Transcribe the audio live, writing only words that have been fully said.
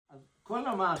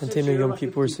Continue Yom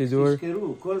Kippur Siddur,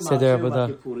 Seder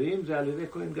Avoda.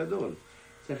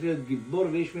 צריך להיות גיבור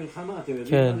ואיש מלחמה, אתם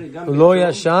יודעים? כן, הוא לא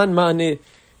ישן, מה אני...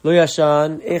 לא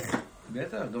ישן, איך...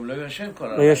 בטח, גם לא ישן כל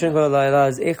הלילה. לא ישן כל הלילה,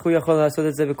 אז איך הוא יכול לעשות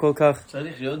את זה בכל כך?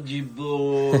 צריך להיות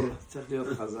גיבור, צריך להיות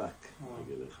חזק.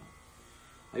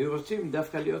 היו רוצים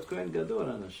דווקא להיות כהן גדול,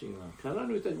 אנשים.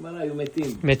 קראנו את הגמרא, היו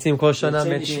מתים. מתים כל שנה,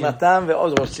 מתים. יוצא נשמתם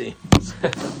ועוד רוצים.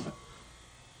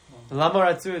 למה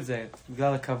רצו את זה?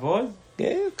 בגלל הכבוד?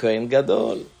 כן, כהן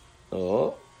גדול.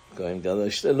 או, כהן גדול.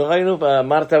 לא ראינו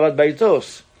במרתבת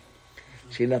ביתוס,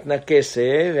 שהיא נתנה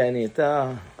כסף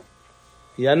ונהייתה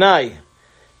ינאי.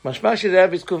 משמע שזה היה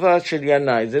בתקופה של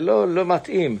ינאי. זה לא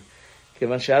מתאים,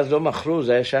 כיוון שאז לא מכרו,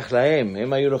 זה היה שייך להם.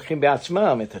 הם היו לוקחים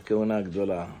בעצמם את הכהונה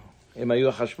הגדולה. הם היו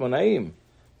החשמונאים,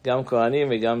 גם כהנים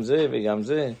וגם זה וגם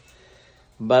זה.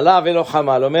 בלע ולא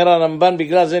חמל. אומר הרמב"ן,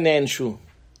 בגלל זה נענשו.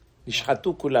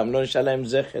 נשחטו כולם, לא נשאר להם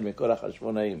זכר מכל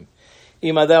החשמונאים.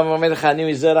 אם אדם אומר לך,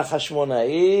 אני מזרע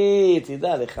חשמונאי,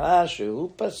 תדע לך שהוא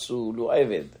פסול, הוא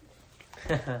עבד.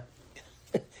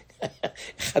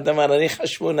 אחד אמר, אני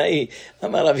חשמונאי.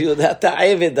 אמר רבי יהודה, אתה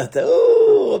עבד, אתה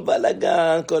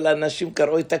בלגן, כל האנשים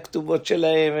קראו את הכתובות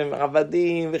שלהם, הם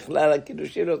עבדים, בכלל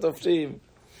הקידושים לא תופסים.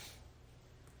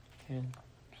 כן.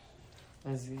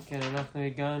 אז כן, אנחנו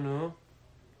הגענו.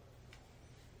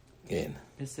 כן.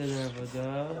 בסדר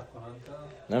עבודה.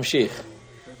 נמשיך.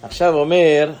 עכשיו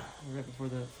אומר,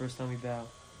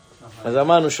 אז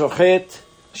אמרנו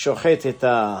שוחט את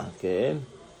כן,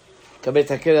 קבל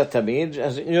את הקטע תמיד,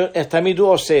 אז תמיד הוא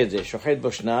עושה את זה, שוחט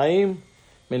בו שניים,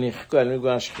 מניחו על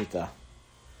מגוון השחיטה.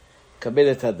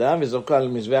 קבל את הדם וזורקו על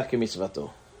מזבח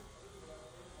כמצוותו.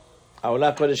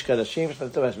 העולה קודש קדשים,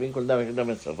 ושחטתו והשבין כל דם ושדם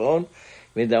בצפון,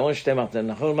 ודמון שתי מרתן.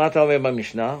 נכון, מה אתה אומר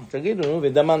במשנה? תגידו,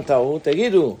 ודמן טעו,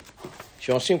 תגידו,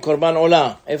 שעושים קורבן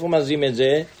עולה, איפה מזים את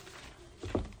זה?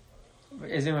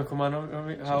 איזה מקומן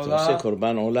העולה? אתה עושה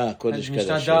קורבן עולה, קודש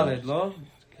קדשים. משנה ד', לא?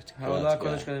 העולה,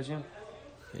 קודש קדשים?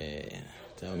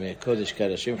 אתה אומר, קודש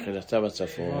קדשים חילתה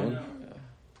בצפון.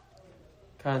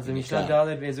 כאן, זה משנה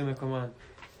ד' באיזה מקומן?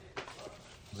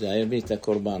 זה היה בי את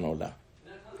הקורבן עולה.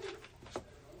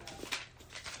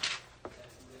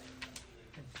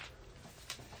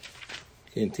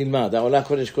 כן, תלמד, העולה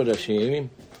קודש קודשים.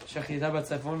 שחיטה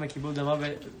בצפון וקיבול דמה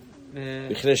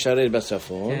בכלי שרת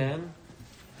בצפון. כן.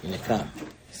 הנה כאן.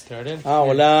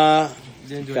 העולה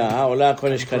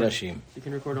קודש קדשים.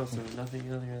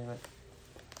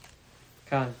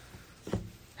 כאן.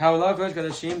 העולה קודש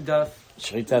קדשים דף.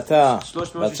 שחיטתה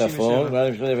בצפון.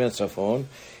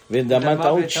 ודמן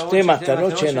טעות שתי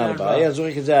מטלות שהן ארבע. היה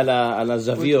זורק את זה על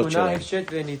הזוויות שלהם.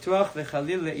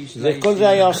 כל זה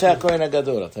היה עושה הכהן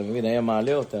הגדול, אתה מבין? היה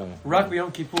מעלה אותם. רק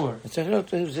ביום כיפור.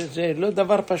 זה לא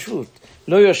דבר פשוט.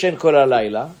 לא יושן כל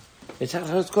הלילה, וצריך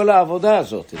לעשות כל העבודה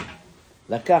הזאת.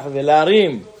 לקח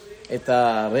ולהרים את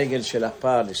הרגל של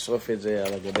הפר, לשרוף את זה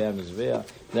על גבי המזבח.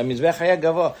 המזבח היה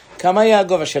גבוה. כמה היה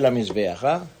הגובה של המזבח?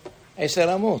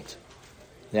 10 אמות.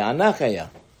 זה ענק היה.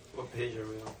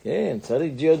 כן,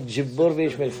 צריך להיות גיבור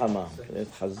ואיש מלחמה.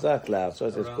 חזק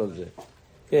לעשות את כל זה.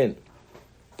 כן.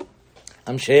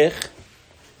 המשך.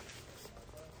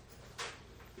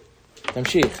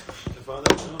 תמשיך.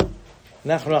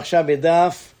 אנחנו עכשיו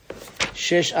בדף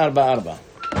 644.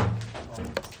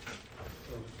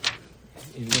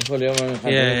 כל יום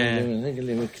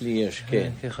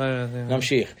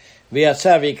נמשיך.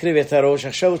 ויצא והקריב את הראש.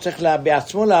 עכשיו הוא צריך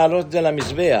בעצמו להעלות את זה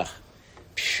למזבח.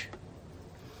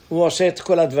 הוא עושה את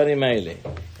כל הדברים האלה.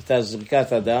 את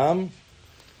הזריקת הדם.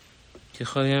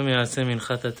 ככל יום יעשה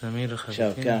מנחת התמיד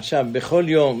לחזקים. עכשיו, בכל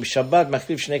יום, בשבת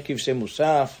מקריב 2 כבשי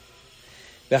מוסף,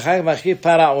 ואחר כך מקריב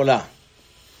פרה עולה.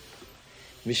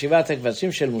 ושבעת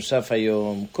הכבשים של מוסף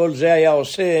היום, כל זה היה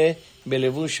עושה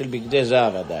בלבוש של בגדי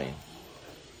זהב עדיין.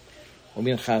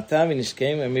 ומנחתה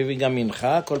ונזכאים, הם מביאים גם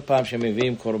מנחה, כל פעם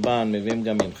שמביאים קורבן, מביאים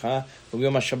גם מנחה,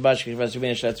 וביום השבת שכבשים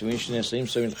בין השלטים, שנעשים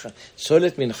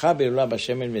סולת מנחה בהילולה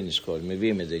בשמן ונזכור,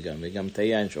 מביאים את זה גם, וגם את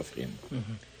היין שופכים.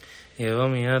 יבוא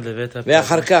מיד לבית הפרק.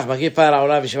 ואחר כך, מקריב פרה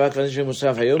עולה ושבעת הכבשים של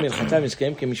מוסף היום, מנחתה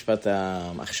ונזכאים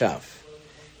כמשפטם. עכשיו,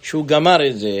 כשהוא גמר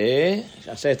את זה,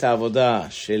 עשה את העבודה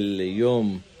של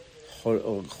יום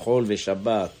חול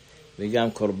ושבת,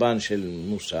 וגם קורבן של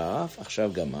מוסף,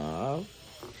 עכשיו גמר,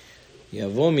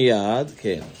 יבוא מיד,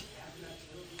 כן.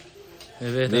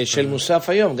 ושל מוסף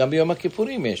היום, גם ביום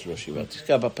הכיפורים יש לו שבעה.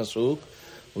 תזכר בפסוק,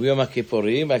 וביום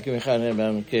הכיפורים,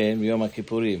 כן, ביום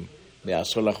הכיפורים,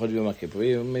 בעשור לחודש ביום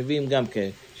הכיפורים, מביאים גם כן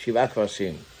 7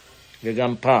 כבשים,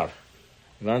 וגם פר.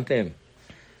 הבנתם?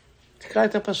 תקרא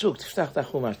את הפסוק, תפתח את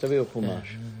החומש, תביאו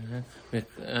חומש.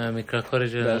 מקרא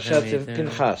קודש עכשיו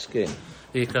פנחס, כן.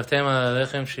 ויקרבתם על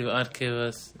הלחם 7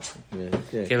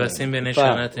 כבשים בני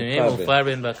שנה תמימים, ופר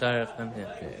בן בקר אחד.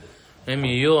 הם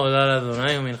יהיו עולה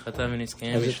לאדוני ומנחתה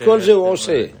ונזקיהם. אז את כל זה הוא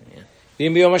עושה.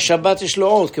 ואם ביום השבת יש לו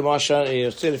עוד, כמו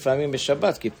שיוצא לפעמים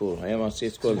בשבת כיפור, היה מעשי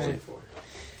את כל זה.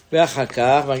 ואחר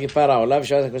כך, כיפר העולה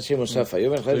ושבת הכבשים מוסף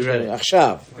היום.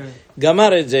 עכשיו,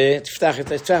 גמר את זה, תפתח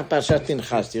את פרשת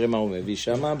פנחס, תראה מה הוא מביא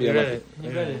שם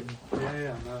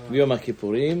ביום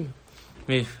הכיפורים.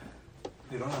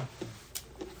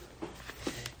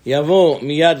 יבוא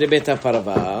מיד לבית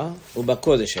הפרווה,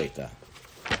 ובקודש הייתה.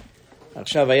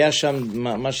 עכשיו היה שם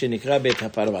מה שנקרא בית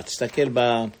הפרווה. תסתכל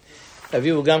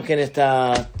תביאו גם כן את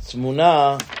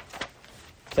התמונה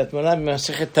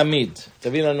במסכת תמיד.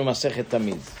 תביא לנו מסכת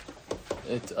תמיד.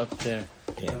 It's up there.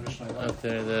 Yeah. Up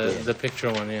there, the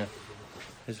picture one, yeah.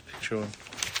 There's a picture one.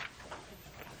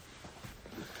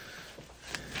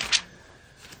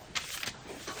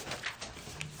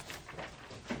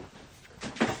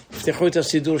 תפתחו את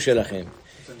הסידור שלכם.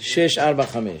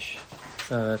 645.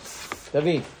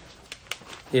 תביא.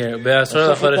 בעשור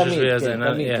לחודש השביעי הזה.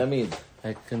 תמיד. I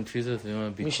confuse it with יום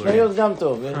הביקורים. משניות גם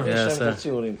טוב, יש שם את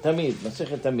הציורים. תמיד,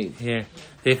 מסכת תמיד.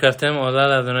 ויקרבתם עולה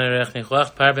לאדוני ריח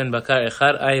ניחוח, פר בן בקר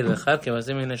אחד, עיל אחד,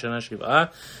 כבשים מן השנה 7,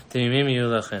 תמימים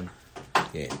יהיו לכם.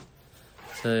 כן.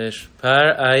 אז יש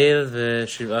פר, עיל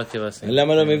ו7 כבשים.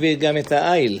 למה לא מביא גם את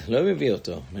העיל? לא מביא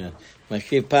אותו.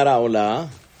 מקריב פר העולה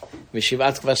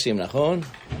ו7 כבשים, נכון?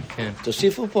 כן.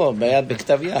 תוסיפו פה, ביד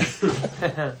בכתב יד.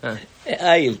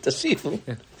 עיל, תוסיפו. הוא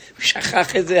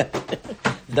שכח את זה.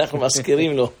 אנחנו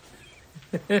מזכירים לו.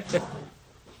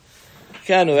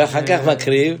 כאן הוא אחר כך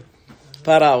מקריב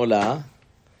פר העולה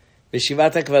ו7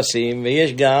 הכבשים,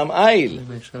 ויש גם עיל.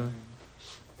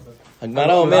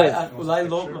 הגמרא אומרת...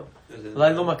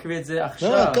 אולי לא מקריב את זה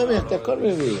עכשיו. לא, אתה הכל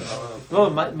מביא. לא,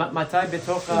 מתי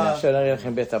בתוך עכשיו נראה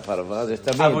לכם בית הפרווה, זה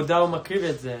תמיד. העבודה הוא מקריב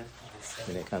את זה.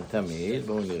 הנה כאן תמיד,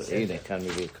 בואו נראה, הנה כאן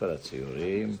מביא את כל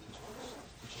הציורים.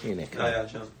 הנה כאן.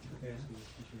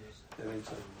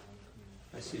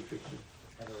 I see a picture.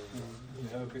 You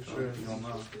have a picture?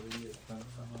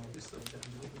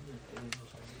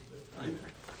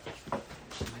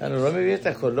 כאן הוא לא מביא את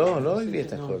הכל, לא מביא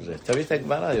את הכל זה. תביא את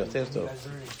הגמרא, יותר טוב.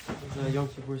 Yom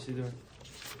Kippur Siddur.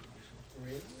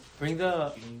 Bring the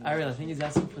Ariel, I think he's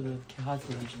asking for the Kehat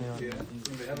for Mishnah.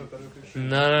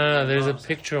 No, there's a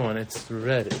picture one. It's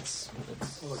red. It's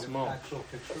small. An actual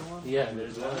picture one? Yeah,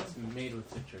 there's one that's made with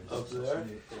pictures. Up there?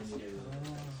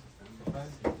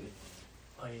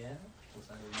 Oh yeah?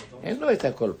 אין לו את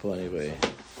הכל פה, אני רואה.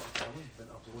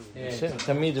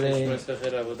 תמיד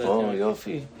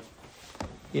יופי.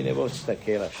 הנה בואו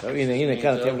תסתכל עכשיו. הנה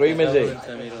כאן, אתם רואים את זה.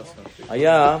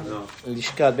 היה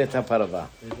לשכת בית הפרווה.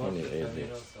 בואו נראה את זה.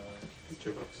 Picture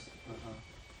books.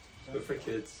 Good for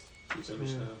kids. Keep them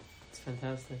Mishnah. It's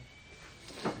fantastic.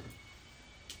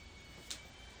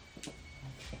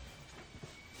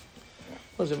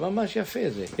 זה ממש יפה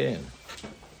זה, כן.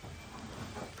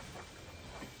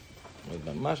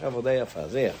 ממש עבודה יפה,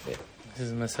 זה יפה.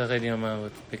 זה מסכת יומא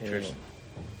with pictures.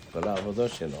 כל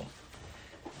העבודות שלו.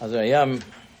 אז הוא היה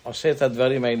עושה את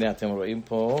הדברים האלה, אתם רואים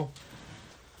פה.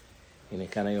 הנה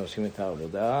כאן היו עושים את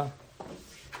העבודה.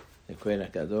 זה כהן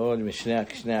הגדול,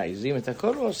 משני העיזים, את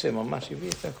הכל הוא עושה, ממש הביא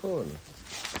את הכל.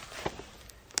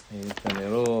 הנה את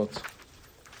הנרות.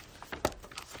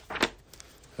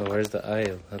 Oh, where's the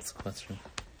aisle? That's the question.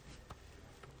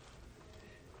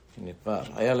 הנה פער.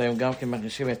 היה להם גם כן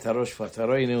מרגישים את הראש פה. אתה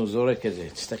רואה, הנה הוא זורק את זה.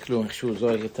 תסתכלו איך שהוא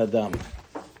זורק את הדם.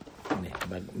 הנה,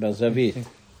 בזווית.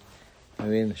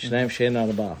 מבין? 2 שאין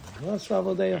 4. הוא עשו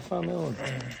עבודה יפה מאוד.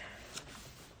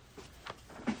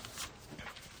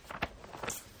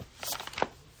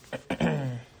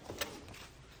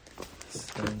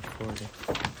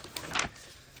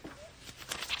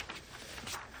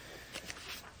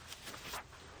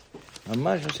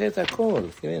 ממש עושה את הכל,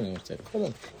 כן, הוא עושה את הכל.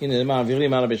 הנה,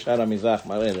 מעבירים הלאה בשער המזרח,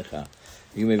 מראה לך.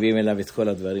 היו מביאים אליו את כל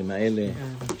הדברים האלה.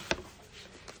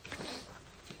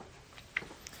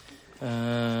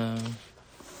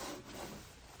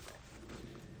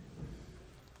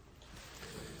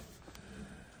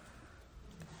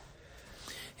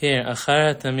 Here, אחר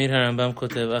התמיר הרמב"ם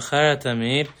כותב, אחר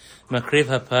התמיר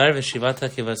מקריב הפר ו7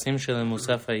 הכבשים של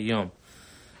המוסף היום.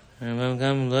 הרמב"ם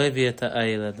גם לא הביא את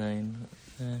העיל עדיין.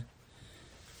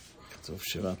 כתוב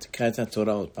שבא, תקרא את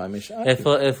התורה עוד פעם, יש עיל.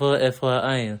 איפה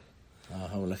העיל?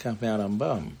 הוא לקח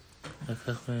מהרמב"ם.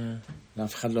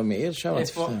 אף אחד לא מעיר שם?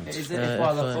 איפה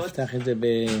הלכות? תפתח את זה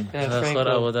הלכות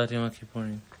עבודת יום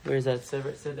הכיפורים. Where is that?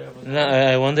 Seder Avoda? No,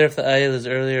 I wonder if the ayil is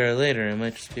earlier or later. It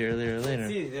might just be earlier or later.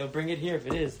 See, they'll bring it here if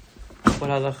it is.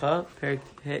 What halacha?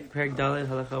 Perek Dalet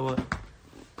halacha what?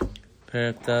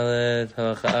 פרק ד'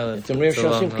 הלכה א'. אתם רואים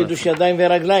שעושים קידוש ידיים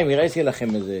ורגליים, הראיתי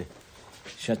לכם את זה.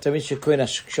 שתמיד שכהן,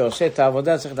 כשעושה את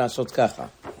העבודה צריך לעשות ככה,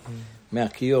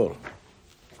 מהכיור.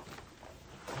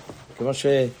 כמו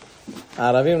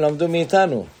שהערבים למדו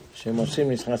מאיתנו,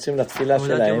 שהם נכנסים לתפילה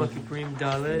שלהם.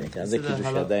 זה קידוש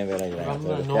ידיים ורגליים.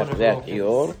 זה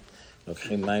הכיור,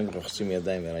 לוקחים מים ורוחצים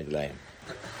ידיים ורגליים.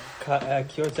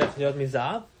 הכיור צריך להיות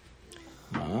מזהב?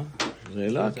 מה? זה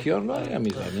לא, הכיור לא היה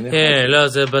מזהב. כן, לא,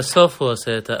 זה בסוף הוא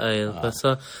עושה את העיל.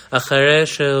 אחרי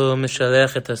שהוא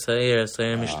משלח את השעיר,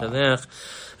 השעיר משתלח,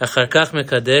 אחר כך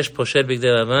מקדש, פושט בגדי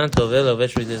לבן, טובל,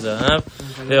 לובש בגדי זהב,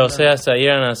 ועושה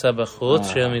השעיר הנעשה בחוץ,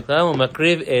 של מקרא,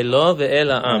 ומקריב אלו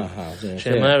ואל העם.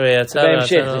 שאמר ויצא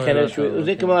בהמשך,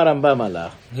 זה כמו הרמב"ם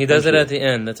הלך. He does it at the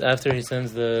end. That's after he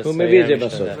sends the... הוא מביא את זה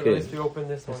בסוף, כן.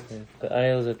 The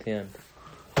aisle is at the end.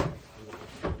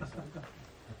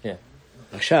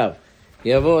 עכשיו,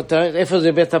 יבוא, איפה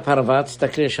זה בית הפרווה?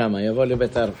 תסתכלי שם, יבוא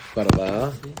לבית הפרווה.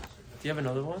 Do you have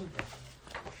another one?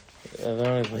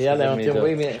 יאללה, אתם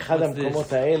רואים, אחד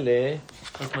המקומות האלה...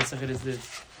 What מסכת is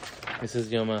this? This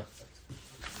is יומא.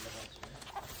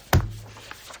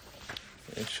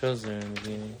 It shows there in the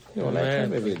beginning. אולי כאן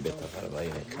מביא את בית הפרווה,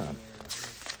 הנה כאן.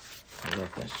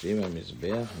 נשים,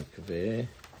 המזבח, מקווה.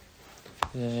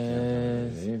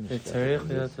 זה צריך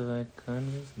להיות אולי כאן.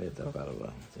 בית הפרווה,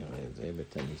 תראה, זה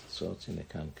בית הניצוץ, הנה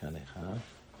כאן אחד.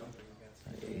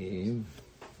 האם,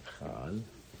 אחד.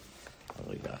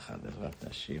 רגע אחד, עזרת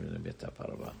נשים, זה בית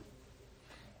הפרווה.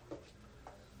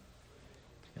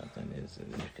 משקת הנזר,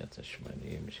 משקת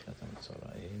השמנים, משקת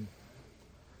המצורעים.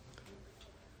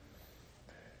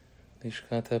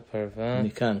 לשכת הפרווה.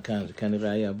 מכאן, כאן, זה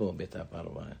כנראה היה בו, בית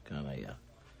הפרווה, כאן היה.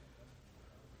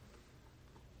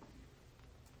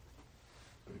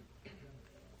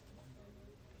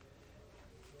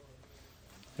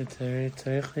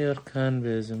 צריך להיות כאן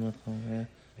באיזה מקום,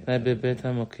 אולי בבית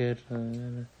המוקד.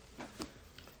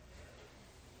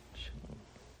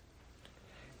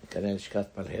 כאן לשכת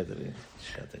פלהדרי,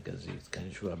 לשכת הגזית, כאן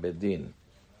יש הוא הבית דין,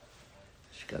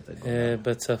 לשכת הגולה.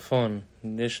 בצפון,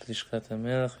 יש לשכת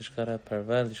המלך, לשכת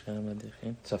הפרווה, לשכת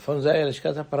המדיחים. צפון זה היה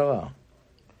לשכת הפרווה.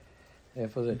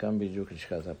 איפה זה כאן בדיוק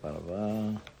לשכת הפרווה?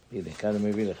 הנה, כאן הוא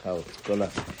מביא לך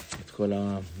את כל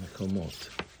המקומות.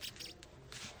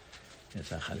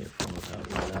 את החליפות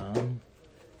העבודה.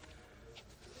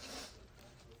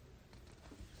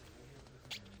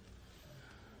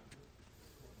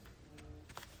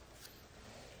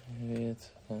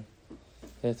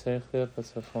 זה צריך להיות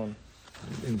בצפון.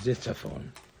 זה צפון.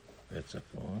 זה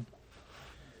צפון.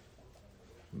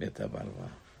 בית הפרווה.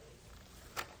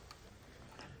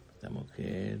 את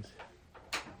המוקד.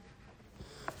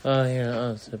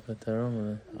 זה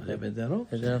בדרום. זה בדרום?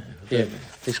 כן,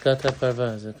 לשכת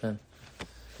הפרווה, זה כאן.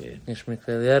 יש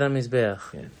מקרה ליד המזבח.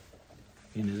 כן.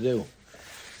 הנה זהו.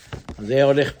 אז זה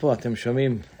הולך פה, אתם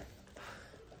שומעים?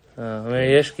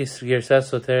 יש גרסה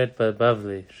סותרת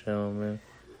בבבלי, שאומר...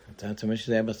 אתה אומר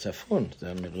שזה היה בצפון,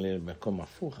 אתה אומר לי במקום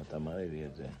הפוך, אתה מראה לי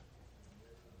את זה.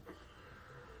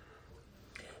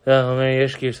 לא, אומר,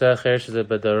 יש גרסה אחרת שזה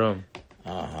בדרום.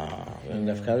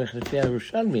 דווקא הולך לפי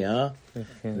הירושלמי, זה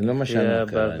לא מה שאני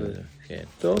קרא לזה. כן,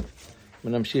 טוב,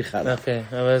 ונמשיך הלאה. אוקיי,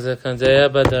 אבל זה כאן, זה היה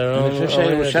בדרום. אני חושב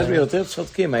שהירושלמי יותר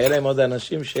צודקים, היה להם עוד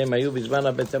אנשים שהם היו בזמן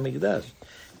הבית המקדש.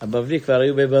 הבבלי כבר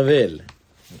היו בבבל.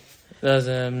 לא,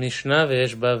 זה משנה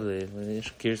ויש בבלי,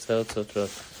 ויש גרסאות סותרות.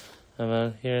 אבל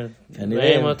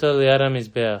רואים אותו ליד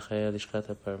המזבח, היה לשכת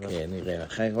הפרווה. כן, נראה.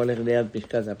 אחרי הולך ליד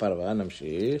לשכת הפרווה,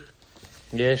 נמשיך.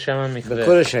 יש שם מקווה.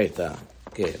 בקודש הייתה,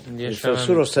 כן.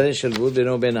 פרסו לו שדה של גבול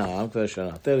בינו ובין העם, כבר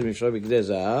שנה. תראה משלו בגדי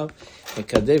זהב,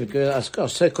 מקדם, אז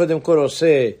קודם כל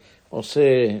עושה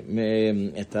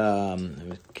את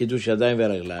הקידוש ידיים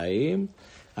ורגליים,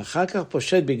 אחר כך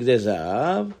פושט בגדי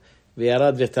זהב,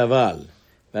 וירד וטבל.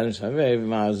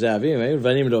 והזהבים היו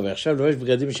לבנים לו, ועכשיו לובש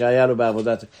בגדים שהיה לו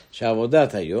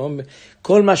בעבודת היום.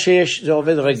 כל מה שיש זה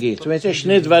עובד רגיל. זאת אומרת, יש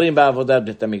שני דברים בעבודת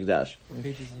בית המקדש.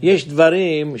 יש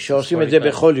דברים שעושים את זה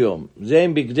בכל יום. זה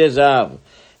עם בגדי זהב.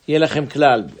 יהיה לכם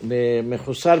כלל.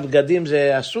 מחוסר בגדים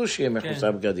זה אסור שיהיה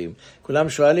מחוסר בגדים. כולם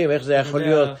שואלים איך זה יכול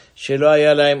להיות שלא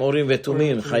היה להם אורים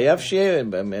ותומים. חייב שיהיה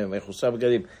מחוסר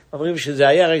בגדים. אומרים שזה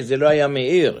היה רק, זה לא היה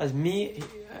מאיר. אז מי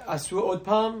עשו עוד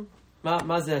פעם?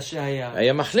 מה זה שהיה?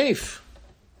 היה מחליף.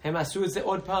 הם עשו את זה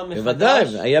עוד פעם מחדש?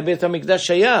 בוודאי, היה בית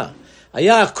המקדש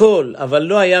היה הכל, אבל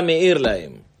לא היה מאיר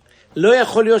להם. לא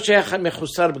יכול להיות שהיה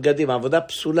מחוסר בגדים, העבודה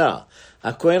פסולה.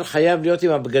 הכהן חייב להיות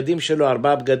עם הבגדים שלו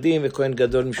 4 בגדים, וכהן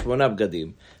גדול עם 8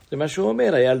 בגדים. זה מה שהוא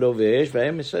אומר, היה לובש,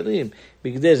 והם מסדרים.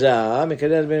 בגדי זהב,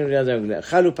 מקדש בין בגדי זהב.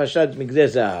 חלו פשט בגדי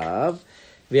זהב,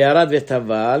 וירד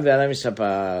וטבל ועלה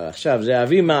מספר. עכשיו, זה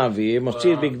אבי מעביר,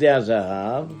 מוציא את בגדי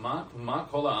הזהב. מה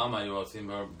כל העם היו עושים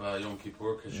ביום כיפור?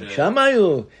 שם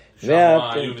היו. שם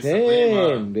היו מספרים?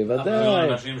 כן, בוודאי.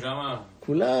 אנשים שם?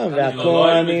 כולם,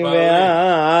 והכהנים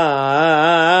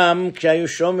והעם, כשהיו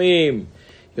שומעים,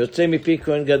 יוצא מפי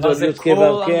כהן גדול, י'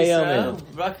 כברכי היה אומר.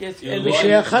 מי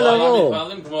שיכל לבוא.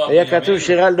 היה כתוב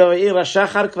עיר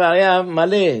השחר כבר היה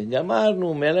מלא,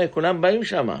 גמרנו, מלא, כולם באים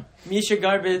שם. מי שגר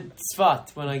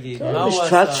בצפת, בוא נגיד.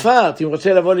 צפת, אם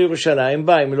רוצה לבוא לירושלים,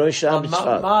 בא, אם לא ישאר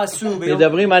בצפת. מה עשו?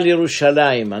 מדברים על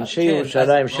ירושלים, אנשי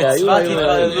ירושלים שהיו. בצפת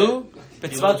התפללו?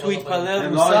 בצפת הוא התפלל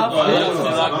מוסף?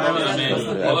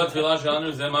 כל התפילה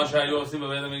שלנו זה מה שהיו עושים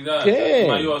בבית המקדש. כן.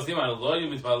 מה היו עושים? לא היו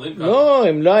מתפללים ככה. לא,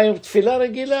 הם לא היו תפילה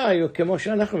רגילה, היו כמו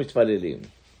שאנחנו מתפללים.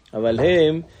 אבל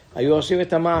הם היו עושים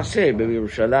את המעשה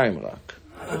בירושלים רק.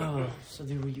 So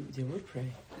they would pray.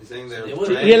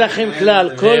 יהיה לכם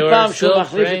כלל, כל פעם שהוא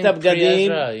מחליף את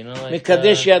הבגדים,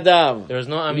 מקדש ידיו,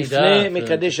 לפני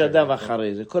מקדש ידיו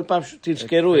אחרי זה, כל פעם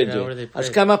תזכרו את זה. אז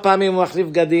כמה פעמים הוא מחליף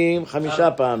בגדים? 5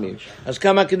 פעמים. אז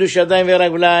כמה קידוש ידיים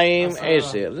ורגליים?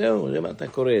 10. זהו, זה מה אתה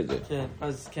קורא את זה. כן,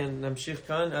 אז כן, נמשיך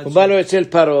כאן. הוא בא לו אצל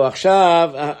פרעה,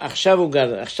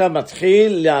 עכשיו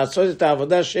מתחיל לעשות את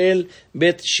העבודה של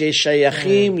בית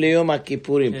ששייכים ליום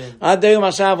הכיפורים. עד היום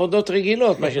עשה עבודות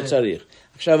רגילות, מה שצריך.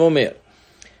 עכשיו אומר,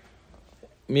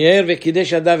 מיהר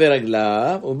וקידש ידיו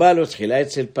ורגליו, הוא בא לו תחילה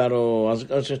אצל פרעה, אז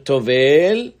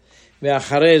טובל,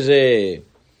 ואחרי זה,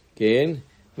 כן,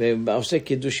 ועושה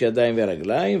קידוש ידיים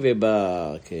ורגליים,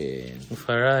 ובא, כן.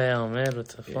 ופרעה היה אומר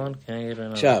בצפון, כן,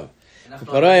 עכשיו,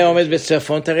 פרעה היה עומד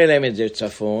בצפון, תראה להם את זה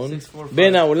בצפון,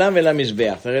 בין האולם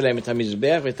ולמזבח, תראה להם את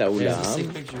המזבח ואת האולם.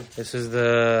 This is the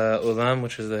אולם,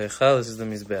 which is the היכל, this is the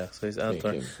מזבח, so he's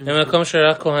outdoor. זה מקום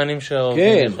שרק כהנים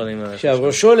שהעובדים יכולים ללכת. עכשיו,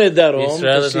 ראשו לדרום,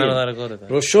 ישראל is not allowed to go to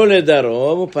that. ראשו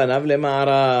לדרום ופניו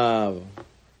למערב.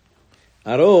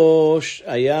 הראש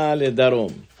היה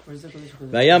לדרום,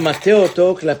 והיה מטה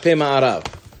אותו כלפי מערב.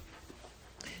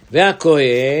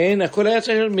 והכהן, הכל היה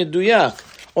צריך להיות מדויק,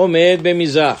 עומד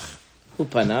במזרח. הוא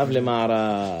פניו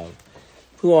למערב,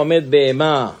 הוא עומד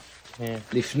באימה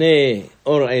לפני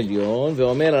אור עליון,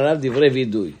 ואומר עליו דברי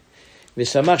וידוי,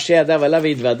 ושמח שידיו עליו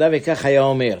והתוודה, וכך היה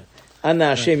אומר, אנא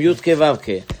השם י' כו'.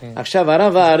 עכשיו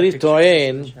הרב הארי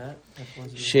טוען,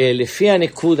 שלפי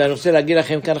הנקוד, אני רוצה להגיד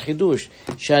לכם כאן חידוש,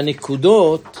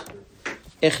 שהנקודות,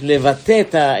 איך לבטא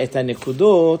את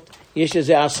הנקודות, יש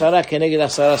לזה 10 כנגד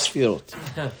 10 ספירות.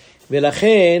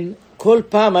 ולכן, כל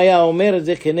פעם היה אומר את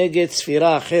זה כנגד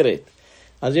ספירה אחרת.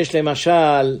 אז יש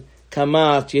למשל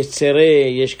קמץ, יש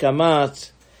צירי, יש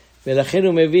קמץ, ולכן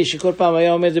הוא מביא שכל פעם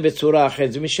היה אומר את זה בצורה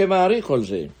אחרת. זה משמערי כל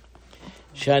זה.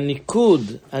 שהניקוד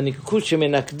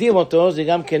שמנקדים אותו זה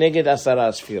גם כנגד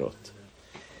 10 ספירות.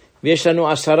 ויש לנו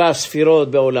 10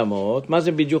 ספירות בעולמות. מה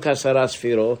זה בדיוק 10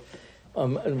 ספירות?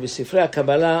 בספרי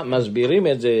הקבלה מסבירים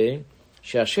את זה,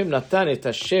 שהשם נתן את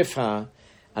השפע,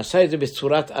 עשה את זה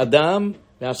בצורת אדם,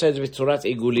 ועשה את זה בצורת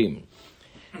עיגולים.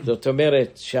 זאת אומרת,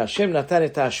 שהשם נתן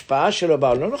את ההשפעה שלו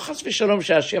בעולם, לא חס ושלום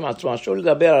שהשם עצמו, אסור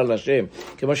לדבר על השם,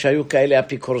 כמו שהיו כאלה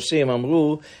אפיקורסים,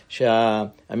 אמרו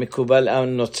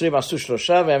שהנוצרים עשו 3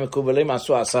 והמקובלים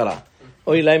עשו 10.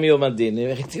 אוי להם יום הדין,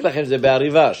 אני אגיד לכם, זה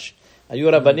בעריבש. היו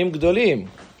רבנים גדולים,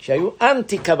 שהיו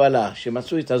אנטי קבלה,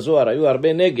 שמצאו את הזוהר, היו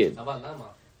הרבה נגד. אבל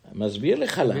למה? מסביר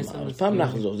לך למה, עוד פעם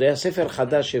נחזור, זה היה ספר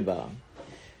חדש שבא.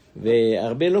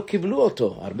 והרבה לא קיבלו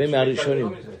אותו, הרבה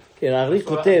מהראשונים. כן, הארי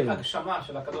כותב,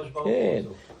 כן,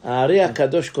 הארי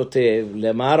הקדוש כותב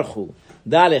למערכו,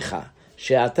 דע לך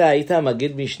שאתה היית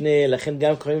מגיד משנה, לכן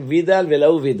גם קוראים וידל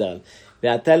ולאו וידל,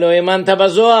 ואתה לא האמנת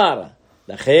בזוהר,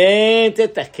 לכן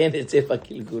תתקן את זה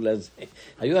בגלגול הזה.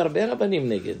 היו הרבה רבנים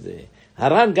נגד זה.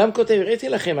 הר"ן גם כותב, הראיתי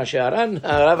לכם מה שהר"ן,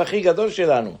 הרב הכי גדול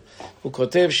שלנו, הוא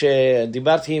כותב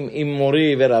שדיברתי עם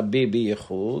מורי ורבי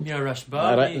בייחוד.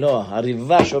 מהרשב"א? לא,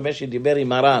 הריבש אומר שדיבר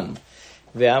עם הר"ן.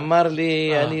 ואמר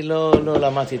לי, אני לא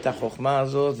למדתי את החוכמה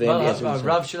הזאת.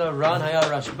 הרב של הר"ן היה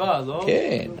רשב"א, לא?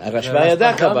 כן, הרשב"א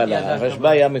ידע קבלה, הרשב"א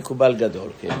היה מקובל גדול.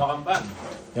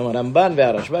 גם הרמב"ן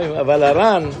והרשב"א, אבל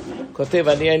הר"ן כותב,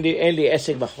 אין לי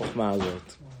עסק בחוכמה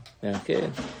הזאת. כן.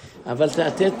 אבל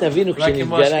אתם תבינו,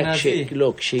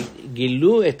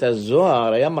 כשגילו את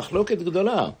הזוהר, היה מחלוקת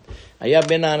גדולה. היה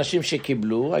בין האנשים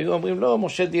שקיבלו, היו אומרים, לא,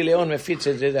 משה דיליון מפיץ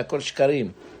את זה, זה הכל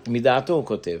שקרים. מדעתו הוא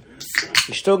כותב.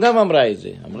 אשתו גם אמרה את זה.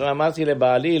 אמרתי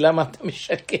לבעלי, למה אתה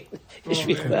משקר? יש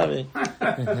מכתב.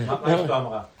 מה אשתו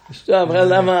אמרה? אשתו אמרה,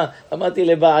 למה, אמרתי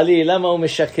לבעלי, למה הוא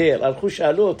משקר? הלכו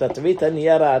שאלו אותה, תביא את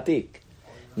הנייר העתיק.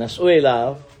 נסעו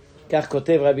אליו, כך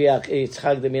כותב רבי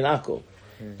יצחק דמן עכו.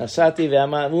 נסעתי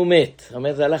ואמר, הוא מת.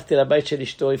 אומרת, הלכתי לבית של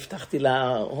אשתו, הבטחתי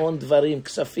לה הון דברים,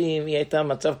 כספים, היא הייתה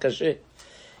מצב קשה.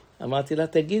 אמרתי לה,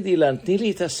 תגידי לה, תני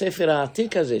לי את הספר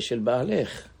העתיק הזה של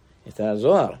בעלך, את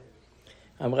הזוהר.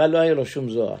 אמרה, לא היה לו שום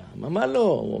זוהר. אמרה, לא,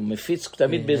 הוא מפיץ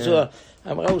תמיד בזוהר.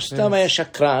 אמרה, הוא סתם היה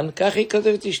שקרן, כך היא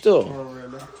כותבת אשתו.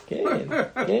 כן,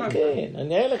 כן, כן,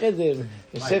 אני אראה לך את זה.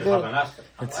 בספר...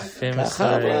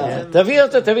 ככה, תביא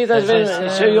אותו, תביא את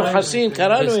היוחסין,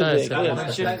 קראנו את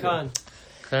זה.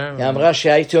 היא אמרה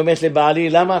שהייתי אומרת לבעלי,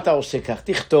 למה אתה עושה כך?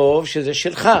 תכתוב שזה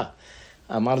שלך.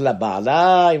 אמר לה,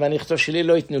 בעלה, אם אני אכתוב שלי,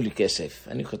 לא ייתנו לי כסף.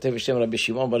 אני כותב בשם רבי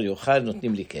שמעון בר יוחאי,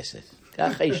 נותנים לי כסף.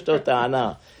 ככה אשתו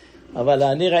טענה. אבל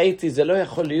אני ראיתי, זה לא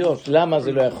יכול להיות. למה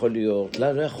זה לא יכול להיות?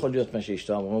 לא יכול להיות מה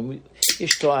שאשתו אמרו.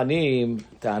 יש טוענים,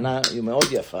 טענה מאוד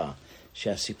יפה,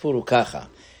 שהסיפור הוא ככה.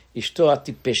 אשתו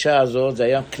הטיפשה הזאת, זה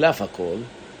היה קלף הכל,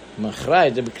 מכרה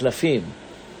את זה בקלפים.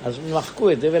 אז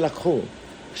מחקו את זה ולקחו.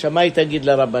 עכשיו, מה היא תגיד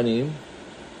לרבנים?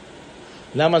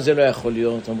 למה זה לא יכול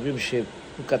להיות? אומרים שהוא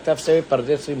כתב סביב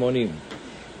פרדס רימונים.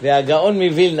 והגאון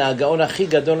מווילנה, הגאון הכי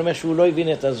גדול, אומר שהוא לא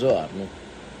הבין את הזוהר.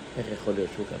 איך יכול להיות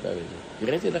שהוא כתב את זה?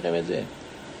 הראיתי לכם את זה.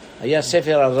 היה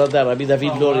ספר אבודה, רבי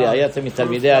דוד לורי, היה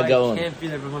מתלמידי הגאון.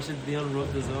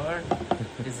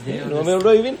 הוא אומר, הוא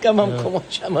לא הבין כמה מקומות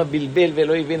שם בלבל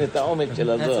ולא הבין את העומק של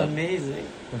הזוהר.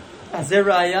 אז זה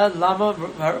ראיה למה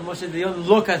משה דיון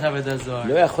לא כתב את הזוהר.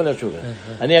 לא יכול להיות שהוא.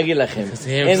 אני אגיד לכם,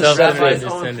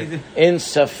 אין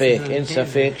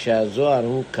ספק שהזוהר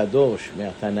הוא קדוש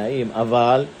מהתנאים,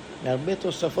 אבל הרבה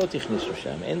תוספות הכניסו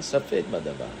שם, אין ספק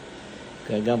בדבר.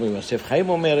 גם יוסף חיים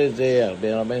אומר את זה,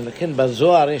 הרבה רבים, לכן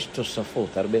בזוהר יש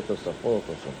תוספות, הרבה תוספות.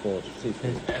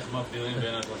 איך מבדילים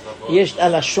בין התוספות? יש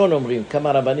הלשון אומרים,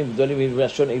 כמה רבנים גדולים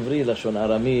לשון עברי, לשון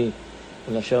ארמי,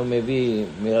 לשון מביא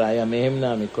מראיה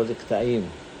מהמנה, מכל זה קטעים.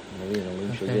 אומרים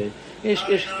שזה,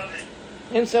 יש,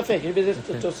 אין ספק, יש בזה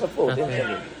תוספות, אין ספק.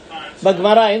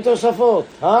 בגמרא אין תוספות,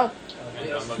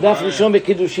 דף ראשון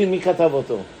בקידושין, מי כתב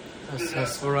אותו?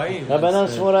 הספוראים. רבנן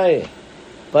ספוראי.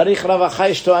 פריך רב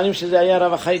החי, שטוענים שזה היה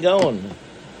רב החי גאון.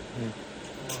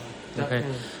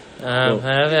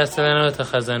 הרב יעשה לנו את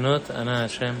החזנות, ענה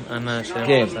השם.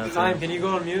 כן. חיים, can you go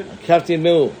on mute? עכשיו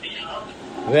תלמדו.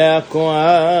 והכהנים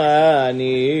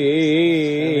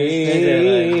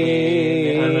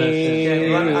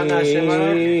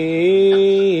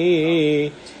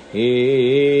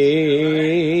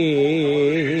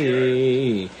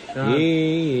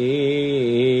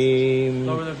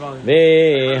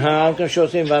והעם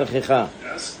כשעושים ברכך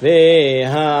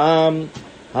והעם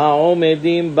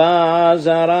העומדים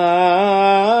בעזרם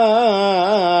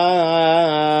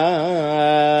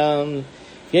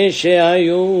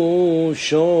כשהיו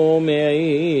שומעים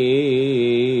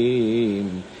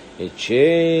את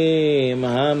שם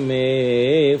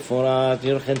המפורט.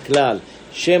 ירחן כלל,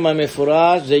 שם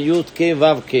המפורט זה י' כ' ו'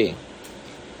 כ'.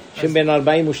 שם בין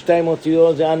 42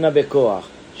 אותיות זה ענה בכוח.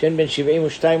 שם בין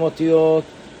 72 אותיות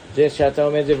זה שאתה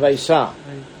אומר זה וייסע.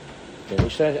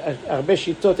 יש הרבה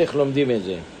שיטות איך לומדים את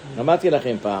זה. אמרתי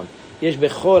לכם פעם, יש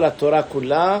בכל התורה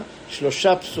כולה 3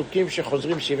 פסוקים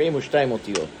שחוזרים 72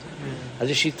 אותיות. אז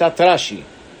זה שיטת רש"י,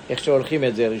 איך שהולכים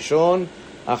את זה, ראשון,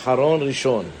 אחרון,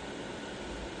 ראשון.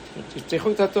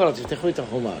 תפתחו את התורה, תפתחו את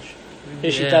החומש.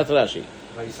 יש שיטת רש"י.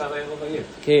 וייסע לאלוהים.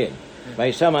 כן,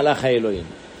 וייסע מלאך האלוהים.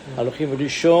 הולכים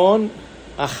ראשון,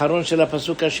 אחרון של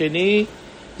הפסוק השני,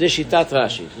 זה שיטת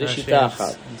רש"י, זה שיטה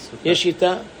אחת. יש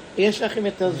שיטה, יש לכם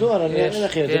את הזוהר, אני אראה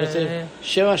לכם,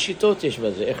 7 שיטות יש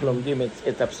בזה, איך לומדים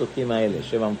את הפסוקים האלה,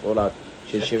 7 מפורט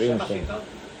של 72.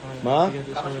 מה?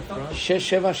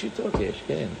 6-7 שיטות יש,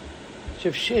 כן.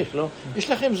 6, לא? יש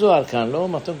לכם זוהר כאן, לא?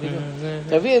 מתוק גדול.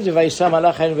 תביא את זה, וייסע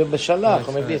מלאך האלוהים ובשלח,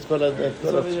 הוא מביא את כל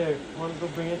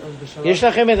יש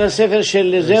לכם את הספר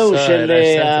של זהו, של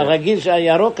הרגיל,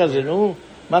 הירוק הזה, נו?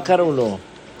 מה קראו לו?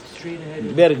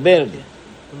 ברג.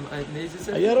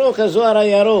 הירוק, הזוהר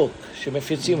הירוק,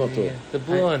 שמפיצים אותו.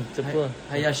 טבון.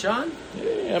 הישן?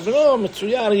 לא,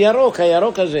 מצויר,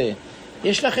 הירוק הזה.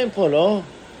 יש לכם פה, לא?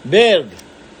 ברג.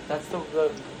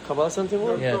 קבלה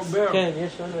סנטימון? כן,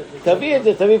 יש לנו את זה. תביא את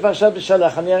זה, תביא פרשת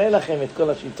בשלח, אני אראה לכם את כל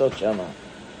השיטות שם.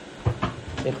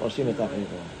 איך עושים את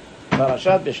החשבון.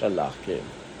 פרשת בשלח, כן.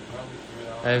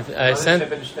 I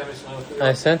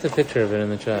sent a picture of it in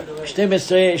the chat.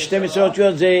 12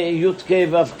 אותיות זה י' כ'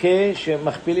 ו' כ'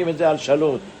 שמכפילים את זה על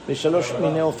 3, ב3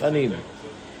 מיני אופנים.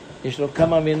 יש לו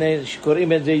כמה מיני,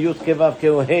 שקוראים את זה י' כ' ו' כ'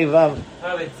 או ה' ו'.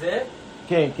 את זה?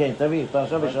 כן,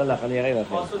 פרשה בשלח, אני אראה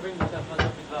לכם.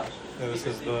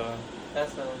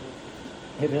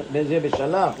 זה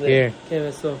בשלח? כן,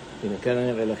 בסוף. הנה, כאן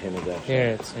אני אראה לכם את זה.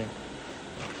 Here, it's here.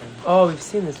 Oh, we've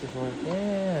seen this before.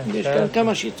 Yeah. יש כאן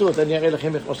כמה שיטות, אני אראה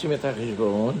לכם איך עושים את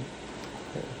החשבון.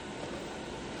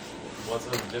 what's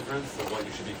the difference of what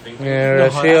you should be thinking?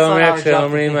 רש"י אומר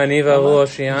כשאומרים אני והוא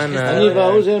הושיענה. אני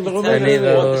והוא זה ברומז. אני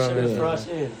והוא For רומז. us is.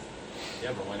 Yeah,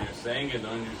 but when you're saying it,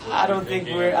 don't you? I don't think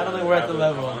we're at the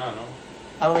level. No.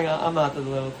 I don't think I'm not at the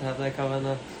level to have that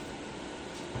kavanah.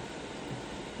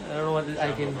 I don't know what I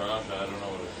can. I don't know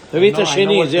what it is. תביא את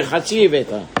השני, זה חצי הבאת.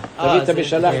 תביא את זה-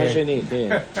 בשלח כן. השני, כן.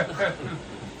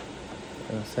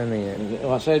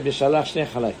 הוא עשה את בשלח שני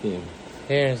חלקים.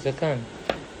 כן, זה כאן.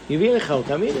 הביא לך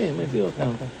אותם, הנה, מביא אותם.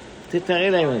 תתראה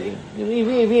להם את זה.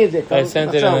 הביא את זה. שמתי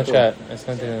מצא לנשת. אותו.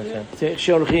 שמתי לנשת. איך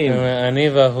שהולכים. אני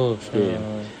והוא.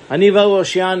 אני והוא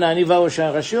הושיענה, אני והוא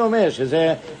הושיענה. רש"י אומר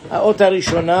שזה האות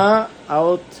הראשונה,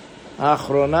 האות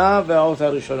האחרונה והאות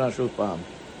הראשונה שוב פעם.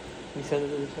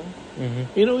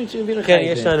 הנה הוא הביא לך את זה. כן,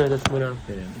 יש לנו את התמונה.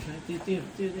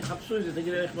 תחפשו את זה,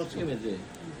 תגידו איך מוצאים את זה.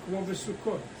 כמו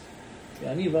בסוכות.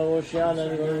 אני והוא הושיענה,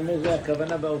 אני אומר, זה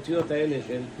הכוונה באותיות האלה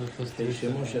של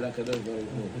שמו של הקדוש ברוך הוא.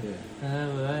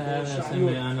 מאנה השם,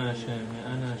 מאנה השם,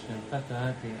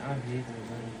 חטאתי, עבדי.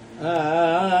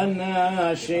 אנא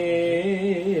השם.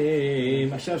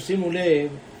 עכשיו שימו לב,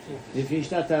 לפי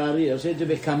שיטת הארי, עושה את זה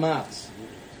בקמץ.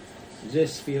 זה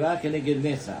ספירה כנגד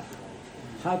נצח.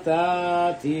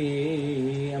 חטאתי,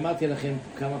 אמרתי לכם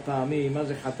כמה פעמים, מה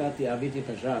זה חטאתי, אביתי,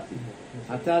 פשעתי.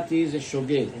 חטאתי זה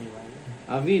שוגג,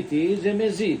 אביתי זה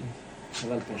מזיד,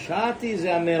 אבל פשעתי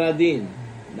זה המרדין,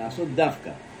 לעשות דווקא.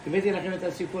 הבאתי לכם את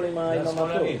הסיפור עם המטור.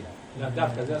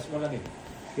 דווקא, זה השמאלנים.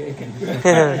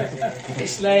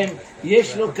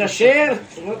 יש לו כשר,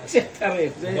 רוצה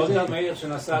טרף. גולדה מאיר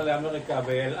שנסע לאמריקה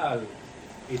באל על,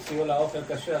 הציעו לה אוכל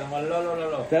כשר, אמר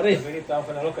לא, טרף. תביא לי את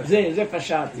האוכל הלא כשר. זה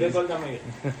פשעתי. זה גולדה מאיר.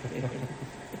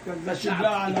 פשעתי.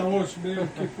 על הראש ביום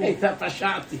כיפור. הייתה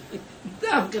פשעתי.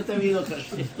 דווקא תביא לו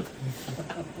כשר.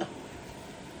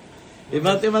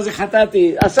 הבנתם מה זה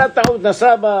חטאתי? עשה טעות,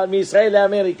 נסע מישראל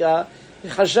לאמריקה,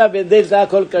 חשב בדלתא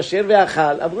הכל כשר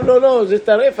ואכל. אמרו לו לא, זה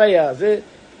טרף היה, זה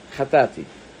חטאתי.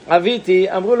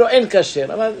 אביתי, אמרו לו אין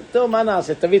כשר. אמר, טוב, מה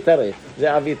נעשה? תביא טרף.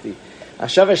 זה אביתי.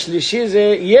 עכשיו השלישי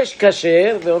זה יש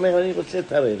כשר, ואומר אני רוצה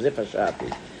טרף, זה פשעתי.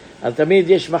 אבל תמיד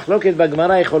יש מחלוקת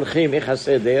בגמרא איך הולכים, איך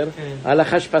הסדר,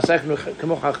 הלכה שפסקנו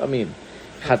כמו חכמים.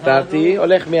 חטאתי,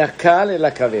 הולך מהקל אל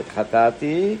הכבד.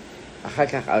 חטאתי, אחר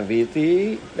כך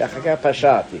אביתי, ואחר כך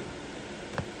פשעתי.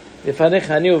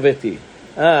 לפניך אני וביתי.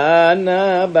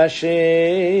 אנא בשם.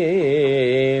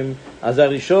 אז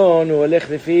הראשון הוא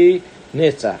הולך לפי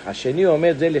נצח, השני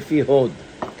עומד זה לפי הוד.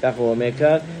 כך הוא אומר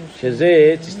כאן,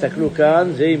 שזה, תסתכלו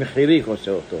כאן, זה עם חיריק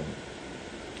עושה אותו.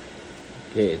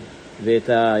 כן, ואת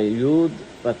היוד,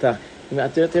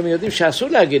 אתם יודעים שאסור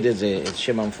להגיד את זה, את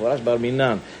שם המפורש בר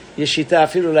מינן. יש שיטה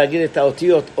אפילו להגיד את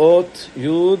האותיות אות,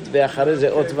 יוד, ואחרי זה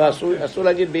אות ואסור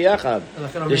להגיד ביחד.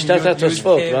 יש שיטת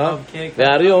התוספות,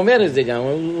 והארי אומר את זה גם,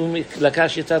 הוא לקח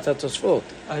שיטת התוספות,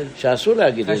 שאסור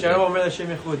להגיד את זה. כשהרב אומר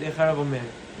לשם ייחוד, איך הרב אומר?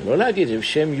 לא להגיד,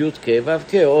 שם יוד כ' ו'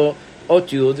 כ', או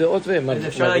אות יוד ואות ו'. אז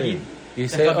אפשר להגיד,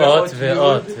 יישא אות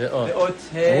ואות ואות.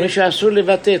 אומרים שאסור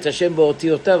לבטא את השם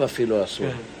באותיותיו אפילו אסור.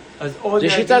 זה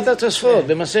שיטת התוספות,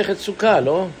 במסכת סוכה,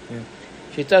 לא?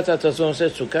 שיטת התוספות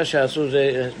במסכת סוכה שאסור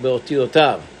זה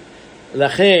באותיותיו.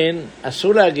 לכן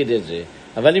אסור להגיד את זה.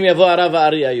 אבל אם יבוא הרב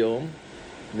הארי היום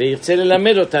וירצה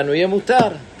ללמד אותנו, יהיה מותר.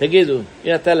 תגידו,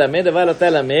 אתה למד, אבל אתה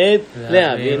למד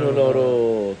להבין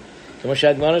ולהורות. כמו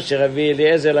שהגמרא שרבי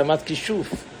אליעזר למד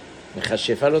כישוף.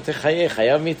 מחשפה לא תחיה,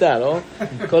 חייב מיתה, לא?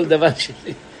 כל דבר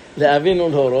שלי. להבין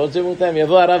ולהורות זה מותר.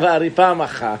 יבוא הרב הארי פעם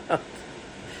אחת.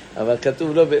 אבל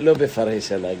כתוב לא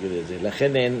בפרהסיה להגיד את זה.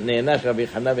 לכן נענש רבי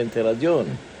חנא בן תרדיון.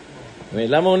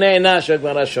 למה הוא נענש?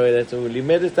 הגמרא שואלת, הוא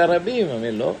לימד את הרבים. הוא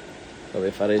אומר, לא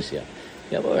בפרהסיה.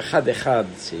 יבוא אחד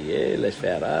שיהיה לפי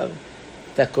הרב,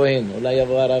 אתה כהן, אולי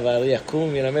יבוא הרב הארי יקום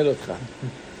וילמד אותך.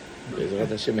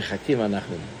 בעזרת השם מחכים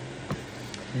אנחנו.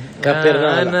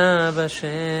 אנא בשם.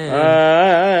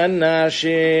 אנא השם.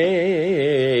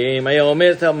 היה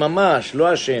אומר את ממש, לא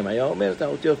השם, היה אומר את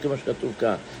האותיות כמו שכתוב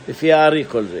כאן, לפי הארי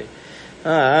כל זה.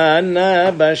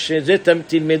 אנא בשם, זה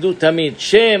תלמדו תמיד,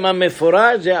 שם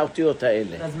המפורש זה האותיות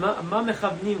האלה. אז מה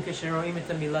מכוונים כשרואים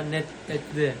את המילה נט את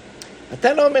זה?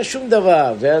 אתה לא אומר שום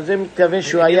דבר, וזה מתכוון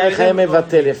שהוא היה חייב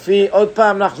מבטא, לפי, עוד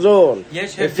פעם נחזור,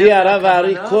 לפי הרב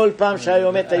הארי, כל פעם שהיה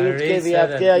אומר את הי"ק וי"ק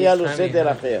היה לו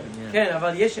סדר אחר. כן,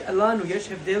 אבל יש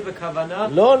הבדל בכוונה.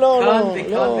 לא,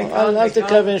 אל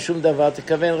תכוון שום דבר,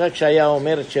 תכוון רק שהיה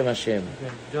אומר את שם השם.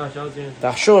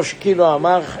 תחשוש, כאילו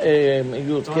אמר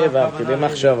י"ק וי"ק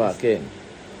במחשבה, כן.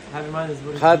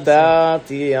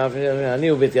 חטאתי,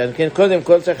 אני וביתי, כן, קודם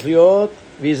כל צריך להיות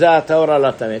ויזה הטהור על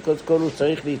הטמא, קודם כל הוא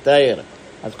צריך להתאר,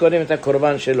 אז קודם את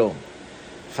הקורבן שלו.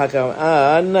 אחר כך,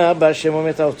 אנא בשם אומר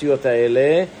את האותיות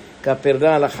האלה,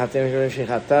 כפרדה על החטאים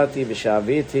שחטאתי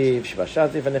ושעביתי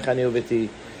ושפשעתי לפניך אני וביתי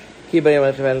כי ביום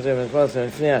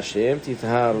לפני השם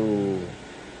תטהרו.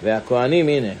 והכהנים,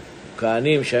 הנה,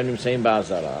 כהנים שהיו נמצאים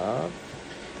בעזרה,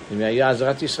 הם היו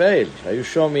עזרת ישראל, שהיו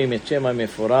שומעים את שם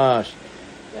המפורש.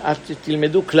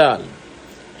 תלמדו כלל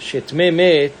שטמא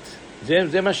מת,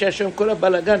 זה מה שיש שם כל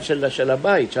הבלגן של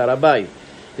הבית, שער הבית.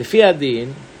 לפי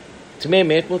הדין, טמא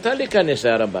מת מותר להיכנס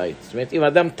להר הבית. זאת אומרת, אם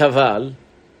אדם טבל,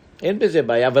 אין בזה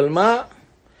בעיה, אבל מה?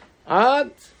 עד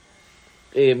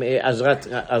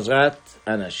עזרת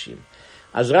אנשים.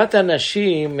 עזרת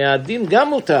אנשים מהדין גם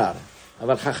מותר,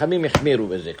 אבל חכמים החמירו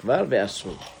בזה כבר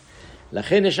ואסרו.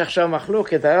 לכן יש עכשיו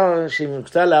מחלוקת,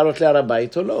 שמותר לעלות להר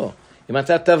הבית או לא. אם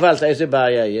אתה טבלת, איזה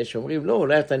בעיה יש? אומרים, לא,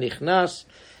 אולי אתה נכנס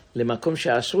למקום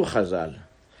שאסרו חז"ל.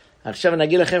 עכשיו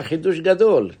נגיד לכם חידוש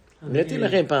גדול. ראיתי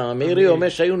לכם פעם, המאירי אומר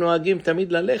שהיו נוהגים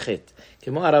תמיד ללכת,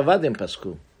 כמו הרב"ד הם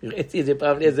פסקו. ראיתי את זה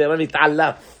פעם, זה לא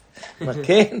נתעלף. מה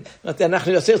כן?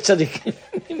 אנחנו יותר צדיקים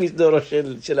מסדורו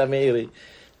של המאירי.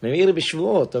 המאירי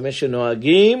בשבועות, אומר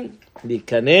שנוהגים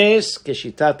להיכנס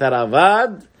כשיטת הרב"ד,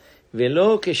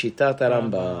 ולא כשיטת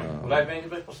הרמב"ם. אולי בן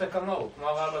גביר פוסק כמוהו, כמו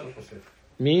הרב"ד הוא פוסק.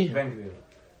 מי? בן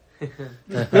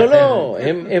גביר. לא,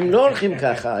 הם לא הולכים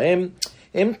ככה,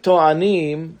 הם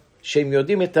טוענים שהם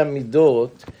יודעים את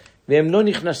המידות, והם לא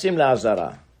נכנסים לעזרה.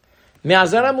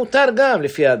 מעזרה מותר גם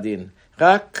לפי הדין,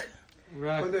 רק...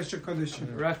 קודש הקודשים.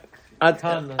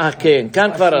 כן,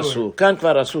 כאן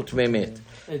כבר עשו טמא מת.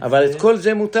 אבל את כל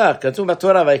זה מותר, כתוב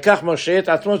בתורה, ויקח משה את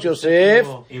עצמות יוסף,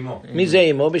 מי זה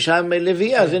אמו? בשם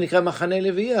לוויה, זה נקרא מחנה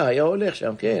לוויה, היה הולך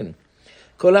שם, כן.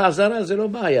 כל העזרה זה לא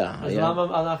בעיה. אז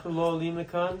למה אנחנו לא עולים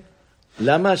לכאן?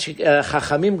 למה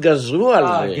החכמים גזרו על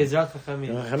זה? גזרת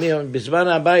חכמים. בזמן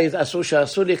הבית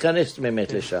שאסור להיכנס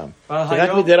באמת לשם. זה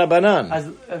רק מדרבנן.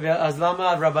 אז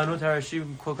למה הרבנות הראשית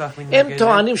כל כך מתנגדת? הם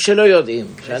טוענים שלא יודעים,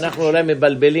 שאנחנו אולי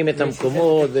מבלבלים את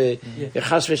המקומות,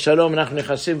 וחס ושלום אנחנו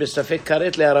נכנסים בספק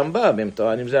כרת להרמב"ם, הם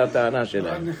טוענים, זו הטענה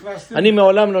שלהם. אני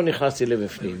מעולם לא נכנסתי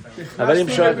לבפנים.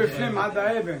 נכנסנו לבפנים עד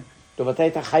האבן. טוב, אתה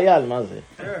היית חייל, מה זה?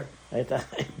 כן. היית...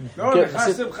 לא,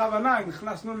 נכנסתי בכוונה,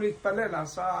 נכנסנו להתפלל,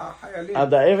 עשה חיילים.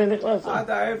 עד האבן נכנסת? עד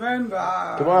האבן,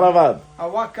 כמו הרב"ד.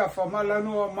 הוואקף אמר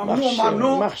לנו,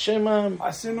 ממנו, מחשמם.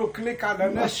 עשינו קליק על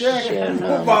הנשק,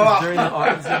 הוא ברח.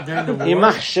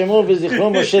 יימח שמו וזכרו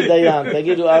משה דיין,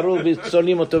 תגידו, ארור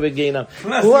וצולים אותו בגיהינום.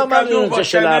 הוא אמר לנו את זה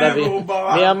של הערבים.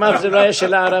 מי אמר זה לא היה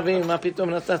של הערבים? מה פתאום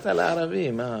נתת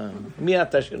לערבים? מי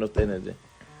אתה שנותן את זה?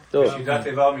 טוב. שידת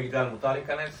איבה ומגדל מותר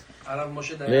להיכנס?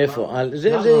 מאיפה?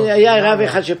 זה היה רב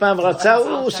אחד שפעם רצה,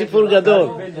 הוא סיפור גדול.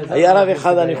 היה רב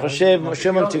אחד, אני חושב,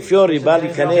 משה מונטיפיורי בא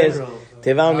להיכנס,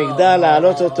 תיבה ומגדל,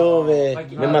 להעלות אותו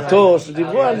במטוס,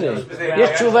 דיברו על זה. יש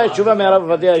תשובה מהרב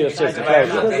עובדיה יוסף.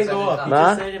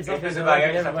 מה?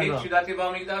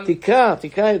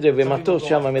 תקרא את זה במטוס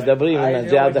שם, מדברים על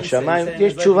זה עד השמיים.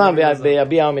 יש תשובה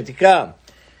ביביע ומתיקה.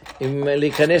 אם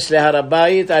להיכנס להר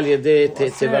הבית על ידי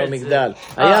תיבה ומגדל.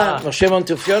 היה משה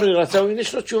מונטיפיורי רצה,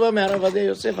 יש לו תשובה מהרב עובדיה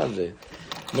יוסף על זה.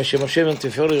 משה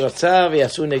מונטיפיורי רצה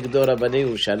ויעשו נגדו רבני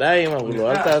ירושלים, אמרו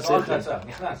לו, אל תעשה את זה.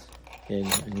 נכנס. כן,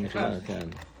 נכנס, כן.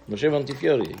 משה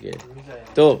מונטיפיורי, כן.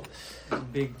 טוב.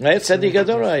 היה צדיק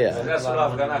גדול היה. זה עשו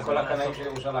להפגנה, כל הקנאים של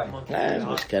ירושלים.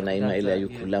 הקנאים האלה היו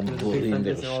כולם בורים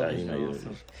ורשעים.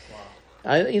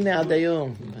 הנה עד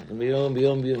היום,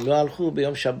 ביום, לא הלכו,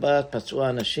 ביום שבת פצעו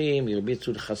אנשים,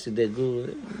 הרביצו לחסידי גור,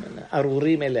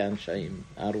 ארורים אלה אנשאים,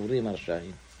 ארורים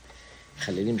הרשעים.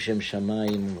 חללים שם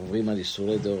שמיים, עוברים על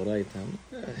איסורי דאורייתא.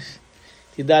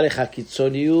 תדע לך,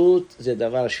 קיצוניות זה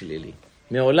דבר שלילי.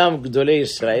 מעולם גדולי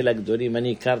ישראל הגדולים,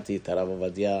 אני הכרתי את הרב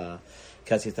עובדיה,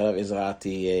 הכרתי את הרב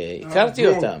עזרעתי, הכרתי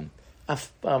אותם. אף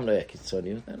פעם לא היה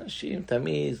קיצוניות. אנשים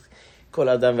תמיד, כל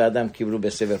אדם ואדם קיבלו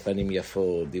בסבר פנים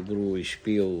יפות, דיברו,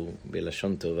 השפיעו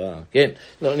בלשון טובה. כן,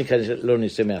 לא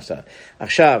נצא מהסעד.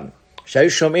 עכשיו,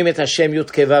 שהיו שומעים את השם י'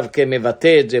 כו'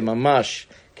 כמבטא את זה ממש,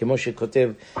 כמו שכותב,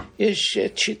 יש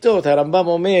שיטות, הרמב"ם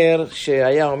אומר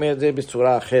שהיה אומר את זה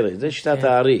בצורה אחרת, זה שיטת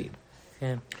הארי.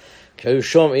 כן. כשהיו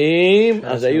שומעים,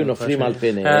 אז היו נופלים על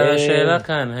פניהם. השאלה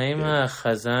כאן, האם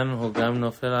החזן הוא גם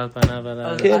נופל על פניו?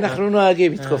 כן, אנחנו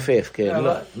נוהגים, מתכופף, כן.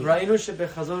 ראינו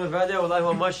שבחזון עובדיה אולי הוא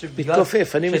אמר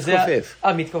מתכופף, אני מתכופף.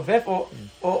 מתכופף או...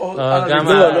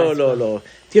 לא.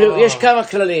 תראו, יש כמה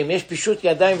כללים, יש פישוט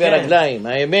ידיים ורגליים.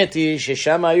 האמת היא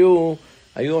ששם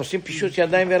היו עושים פישוט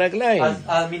ידיים ורגליים. אז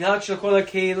המנהג של כל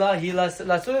הקהילה היא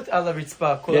לעשות את על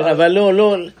הרצפה. כן, אבל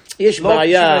לא, יש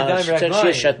בעיה שצריך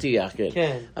שיש שטיח,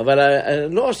 כן. אבל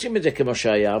לא עושים את זה כמו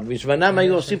שהיה. בזמנם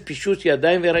היו עושים פישוט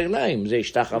ידיים ורגליים, זה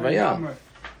השתחוויה.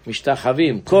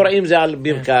 משתחווים. קוראים זה על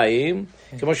ברכיים,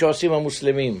 כמו שעושים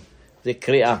המוסלמים. זה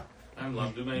קריאה. הם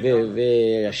למדו מאיתנו.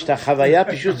 והשתה חוויה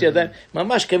פשוט ידיים,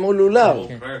 ממש כמו לולב.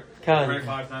 כאן.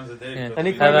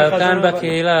 אני אבל כאן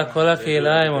בקהילה, כל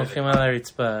הקהילה הם הולכים על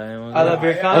הרצפה. על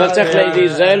הברכיים. אבל צריך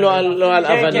להיזהר לא על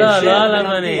אבנים. לא על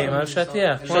אבנים, על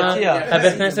שטיח.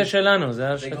 הבית כנסת שלנו, זה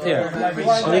על שטיח.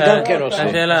 אני גם כן עושה.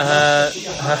 השאלה,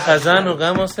 החזן הוא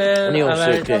גם עושה אני על עושה,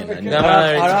 הרצפה? כן. גם על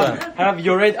הרצפה. הרב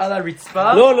יורד על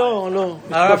הרצפה? לא,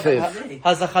 מתכופף.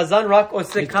 אז החזן רק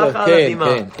עושה ככה על כן,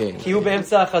 הבימה. כן. כי הוא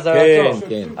באמצע חזרתו.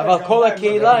 כן. אבל כל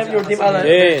הקהילה הם יורדים על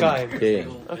כן, הברכיים. כן.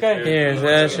 אוקיי.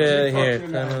 זה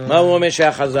מה הוא אומר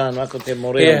שהחזן? מה כותב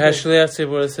מורה? השליח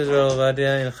ציבור לסדר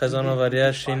עובדיה, חזון עובדיה,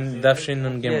 דף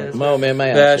ש"ג. מה אומר? מה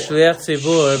יעשה? והשליח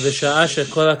ציבור, בשעה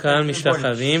שכל הקהל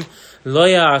משתחווים, לא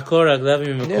יעקור רגליו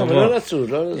ממקומו, לא רצו,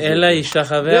 אלא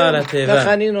ישתחווה על התיבה.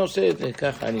 ככה אני עושה את זה.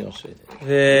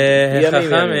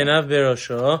 והחכם עיניו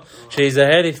בראשו,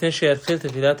 שיזהר לפני שיתחיל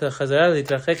תפילת החזרה,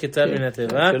 להתרחק קצת מן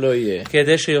התיבה, שלא יהיה.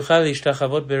 כדי שיוכל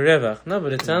להשתחוות ברווח. No,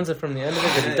 but it sounds like from the end of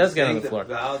it that he does get on the floor.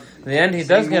 In the end he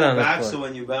does get on the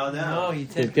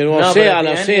floor. הוא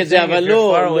עושה את זה, אבל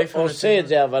לא עושה את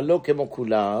זה, אבל לא כמו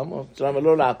כולם. למה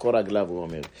לא לעקור רגליו, הוא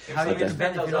אומר.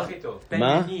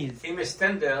 מה? אם יש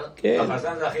סטנדר, כן,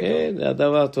 החזן זה הכי טוב. כן, זה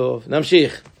הדבר טוב.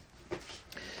 נמשיך.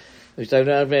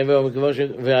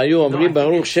 והיו אומרים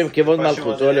ברוך שם כבוד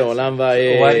מלכותו לעולם Why do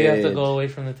you have to ועד. go away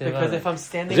from the Because teva? if I'm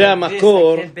standing זה like this,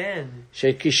 המקור I can't bend.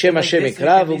 שכי שם השם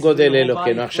יקרא והוא גודל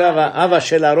אלוקינו. עכשיו האבא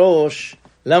של הראש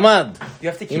למד, You have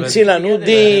to keep המציא it לנו together.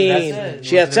 דין, That's it.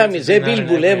 שיצא מזה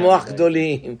בלבולי מוח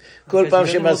גדולים. כל פעם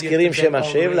שמזכירים שם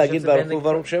השם, להגיד ברוך הוא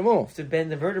ברוך שמו. To bend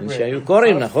the vertebrae. שהיו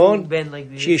קוראים, נכון? Bend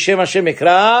like this. ששם השם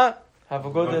יקרא, Have a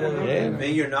good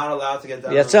You're not allowed to get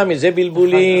down. יצא מזה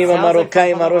בלבולים,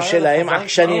 המרוקאים, הראש שלהם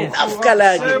עקשנים, דווקא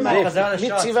להגיד, מי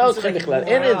ציווה אתכם בכלל?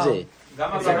 אין את זה. גם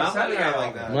הבבא סאלי היה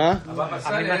like that. מה? הבבא I mean,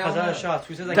 סאלי like היה Chazal אומר.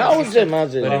 shots. Who says like טעות זה, מה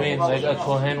זה? What do you mean? Like a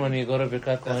kohen when you go to ברכת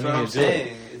That's what כהנים, I'm you do it.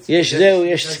 saying. יש זהו,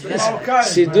 יש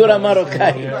סידור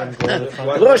המרוקאי.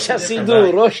 ראש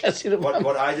הסידור. What I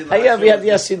did last היה year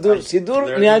בידי was הסידור, סידור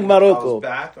literally, נהג I מרוקו. was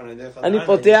back when I did אני Chazan,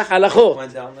 פותח I הלכות.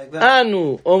 went down like that.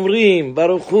 אנו אומרים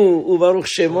ברוך הוא וברוך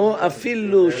שמו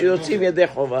אפילו שיוצאים ידי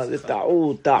חובה. זה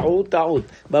טעות.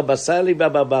 בבא סאלי,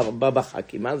 בבא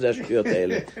חכי. מה זה השטויות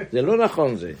האלה? זה לא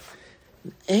נכון זה.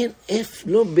 אין,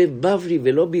 לא בבבלי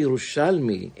ולא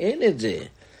בירושלמי, אין את זה.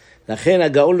 לכן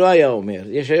הגאון לא היה אומר.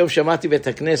 יש היום שמעתי בית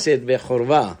הכנסת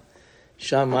בחורבה,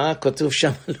 שם כתוב שם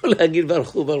לא להגיד ברוך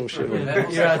הוא ברוך שמו.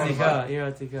 עיר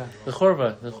העתיקה. בחורבה.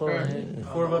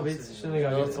 חורבה בית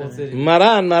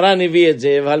מרן הביא את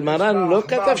זה, אבל מרן לא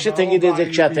כתב שתגיד את זה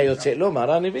כשאתה יוצא. לא,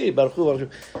 מרן הביא ברוך הוא ברוך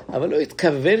שמו. אבל לא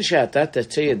התכוון שאתה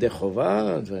תצא ידי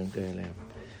חובה, דברים כאלה.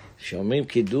 שאומרים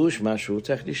קידוש, משהו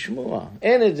צריך לשמוע.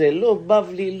 אין את זה, לא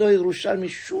בבלי, לא ירושלמי,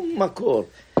 שום מקור.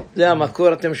 זה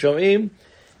המקור, אתם שומעים?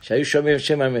 שהיו שומעים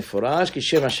שם המפורש, כי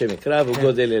שם השם יקרא והוא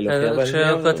גודל אלוקי.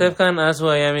 כשהוא כותב כאן, אז הוא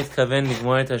היה מתכוון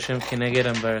לגמור את השם כנגד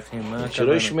המברכים.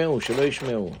 שלא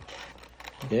ישמעו.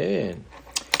 כן.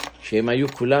 שהם היו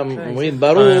כולם אומרים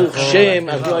ברוך שם,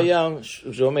 אז הוא היה,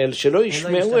 זה אומר, שלא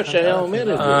ישמעו איך שהיה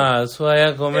אומר את זה. אז הוא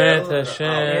היה גומר את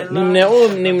השם.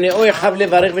 נמנעו יחב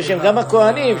לברך בשם, גם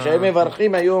הכהנים שהיו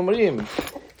מברכים היו אומרים.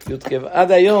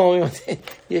 עד היום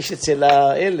יש אצל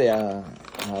האלה,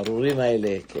 הארורים האלה,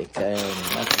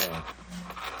 מה קרה?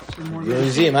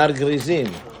 גריזים, הר גריזים.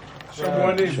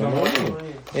 שומרונים.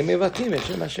 הם מבטאים את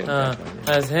שם השם.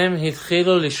 אז הם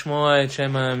התחילו לשמוע את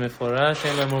שם המפורש,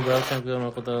 הם אמרו ברוך שם גדול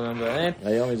מלכות העולם ועד,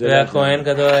 והכהן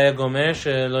גדול היה גומר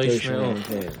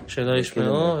שלא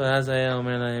ישמעו, ואז היה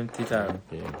אומר להם תתארו.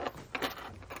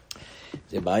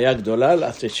 זה בעיה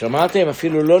גדולה, שמעתם?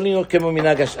 אפילו לא נהיו כמו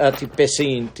מנהג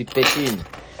הטיפסים.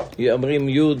 אומרים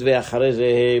יוד ואחרי זה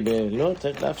לא,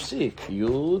 צריך להפסיק.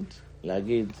 יוד,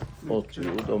 להגיד אות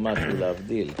יוד או משהו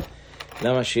להבדיל.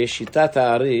 למה שיש שיטת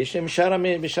הארי, יש להם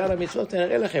בשאר המצוות, אני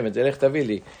אראה לכם את זה, לך תביא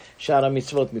לי שאר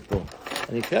המצוות מפה.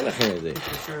 אני אקרא לכם את זה.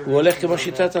 הוא הולך כמו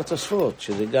שיטת התוספות,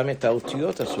 שזה גם את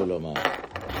האותיות עשו לומר.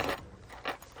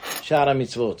 שאר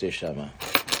המצוות יש שם.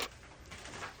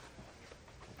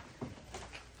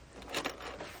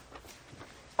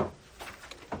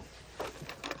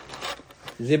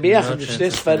 זה ביחד,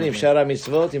 שני ספרים, שאר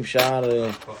המצוות עם שאר...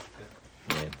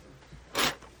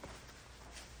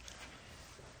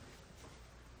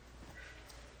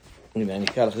 הנה, אני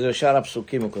אקרא לך, זה בשאר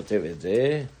הפסוקים הוא כותב את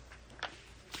זה.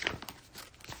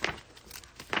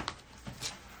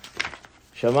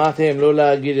 שמעתם? לא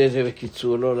להגיד את זה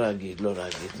בקיצור, לא להגיד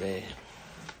זה.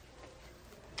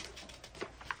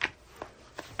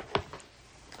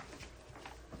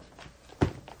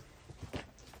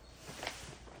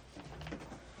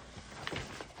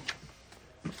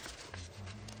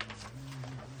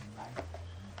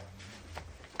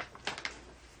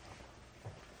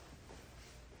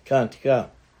 כאן, תקרא.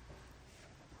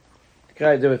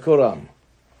 תקרא את זה בקול רם.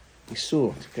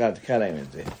 איסור, תקרא להם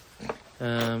את זה.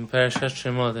 פרשת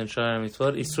שמות, אין שאר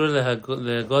המצוות, איסור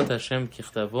להגות השם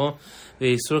ככתבו,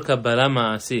 ואיסור קבלה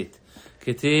מעשית.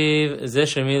 כתיב, זה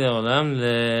שמי לעולם,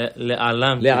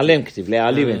 לעלם. לעלם כתיב,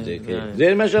 להעלים את זה, כן.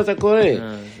 זה מה שאתה קורא.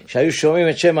 שהיו שומעים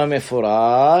את שם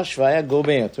המפורש, והיה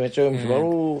גומר. זאת אומרת שהיום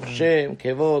ברוך שם,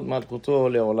 כבוד, מלכותו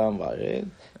לעולם ועד.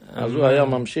 אז הוא היה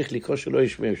ממשיך לקרוא שלא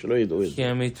ישמעו, שלא ידעו את זה.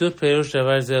 כי אמיתות פירוש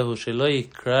דבר זהו, שלא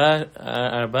יקרא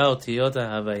 4 אותיות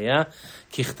ההוויה,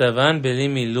 ככתבן בלי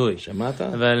מילוי. שמעת?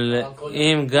 אבל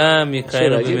אם גם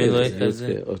יקראנו במילוי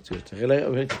כזה.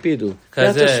 הקפידו.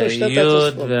 כזה, י'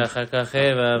 ואחר כך ה'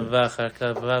 ואחר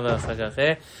כך ו' ואחר כך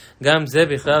ה', גם זה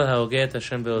בכלל ההוגה את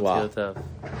השם באותיותיו.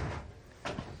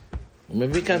 הוא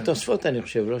מביא כאן תוספות, אני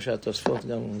חושב, לא שהתוספות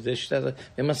גם, זה שיטת,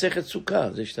 במסכת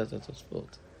סוכה, זה שיטת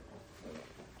התוספות.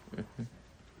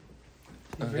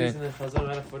 Okay. Chazal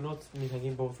ran a footnote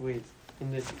meaning both ways in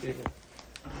this.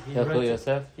 Yaakov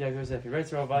Yosef. Yaakov Yosef. He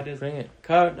writes Rabbi.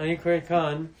 Kan, אני קורא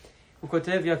כאן. הוא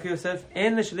כותב יעקב יוסף,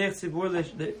 אין לשליח ציבור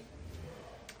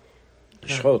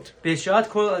לשחוט. בשעת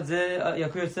כל זה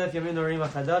יעקב יוסף ימין נוראים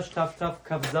החדש,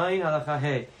 תכ"ז הלכה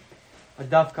ה'.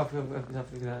 הדף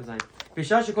כ"ז.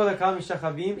 בשעה שכל הקהל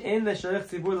משתחווים, אין לשליח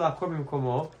ציבור לעקור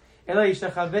במקומו, אלא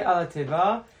ישתחווה על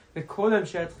התיבה. וקודם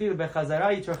שיתחיל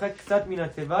בחזרה יתרחק קצת מן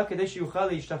הטבע כדי שיוכל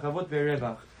להשתחוות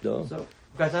ברווח.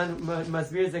 קטן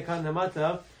מסביר את זה כאן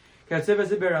למטה, כיוצא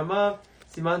בזה ברמה,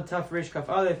 סימן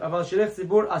תרכ"א, אבל שליח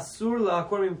ציבור אסור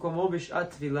לעקור ממקומו בשעת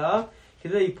תפילה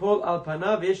כדי ליפול על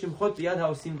פניו, ויש למחות ביד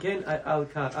העושים כן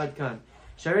עד כאן.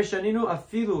 שהרי שנינו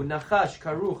אפילו נחש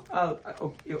כרוך על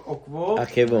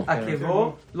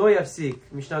עקבו לא יפסיק,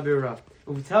 משנה ברורה.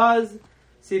 ובתז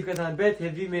סעיף קטן ב'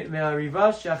 הביא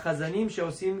מהריבה שהחזנים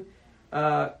שעושים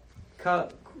כ"ה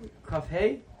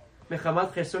מחמת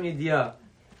חסרון ידיעה.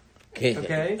 כן,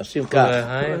 עושים כך.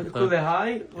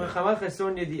 כולהי מחמת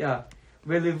חסרון ידיעה.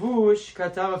 ולבוש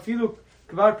כתב אפילו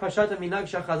כבר פשט המנהג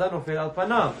שהחזן נופל על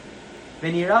פניו.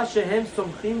 ונראה שהם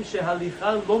סומכים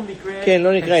שההליכה לא נקרא הפסק. כן,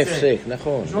 לא נקרא הפסק,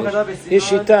 נכון. יש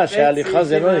שיטה שההליכה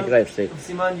זה לא נקרא הפסק.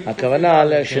 הכוונה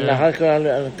שנחל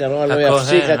קרוע לא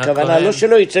יפסיק, הכוונה לא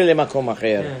שלא יצא למקום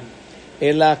אחר,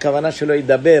 אלא הכוונה שלא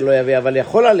ידבר, לא יביא, אבל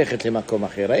יכול ללכת למקום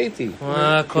אחר, ראיתי.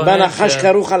 בנחש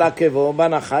כרוך על עקבו,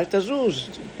 בנחש תזוז,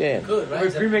 כן.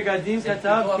 בפרי מגדים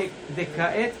כתב,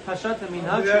 דכעת פשט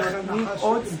המנהג שנותנים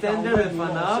עוד סטנדר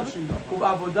לפניו,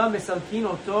 ובעבודה מסלקין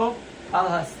אותו על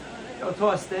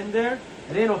אותו הסטנדר,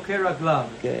 ונוקר רגליו.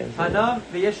 פניו,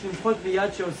 ויש למחות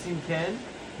ביד שעושים כן,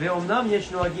 ואומנם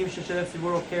יש נוהגים ששליח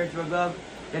ציבור עוקר את רגליו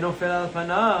ונופל על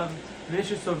פניו, ויש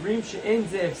שסוברים שאין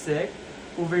זה הפסק,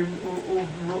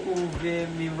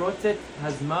 ובמרוצת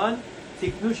הזמן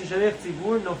תקנו ששליח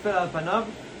ציבור נופל על פניו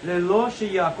ללא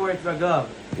שיעקור את רגליו.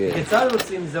 כיצד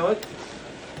עושים זאת?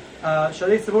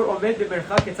 שליח ציבור עומד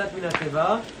במרחק קצת מן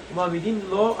הטבע, ומעמידים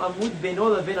לו עמוד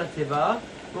בינו לבין הטבע,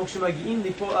 וכשמגיעים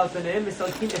ליפול על פניהם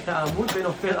מסלקים את העמוד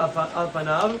ונופל על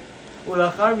פניו,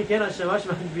 ולאחר מכן השמש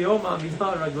מגביהו מעמידו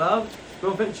על רגליו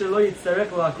באופן שלא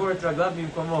יצטרך לעקור את רגליו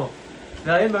במקומו.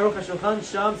 והאם ברוך השולחן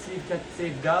שם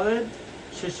סעיף ד'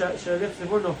 ששליח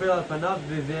ציבור נופל על פניו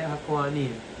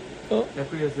והכהנים.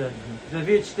 זה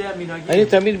הביא את שתי המנהגים. אני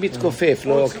תמיד מתכופף,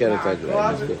 לא עוקר את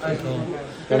הרגליים.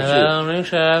 אבל אומרים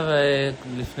שהרב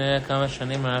לפני כמה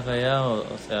שנים הרב היה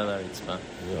עושה על הרצפה.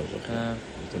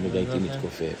 תמיד הייתי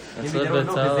מתכופף.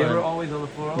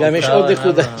 גם יש עוד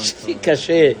נקודה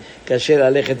שקשה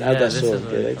ללכת עד הסוף,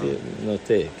 הייתי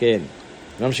נוטה, כן.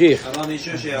 נמשיך. אבל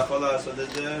מישהו שיכול לעשות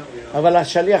את זה? אבל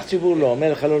השליח ציבור לא,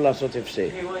 אומר לך לא לעשות הפסק.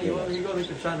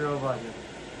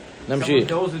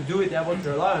 נמשיך.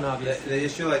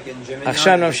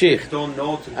 עכשיו נמשיך.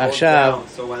 עכשיו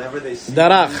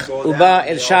דרך, הוא בא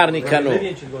אל שער ניקנור.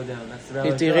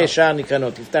 תראה שער ניקנור,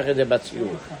 תפתח את זה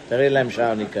בציור. תראה להם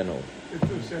שער ניקנור.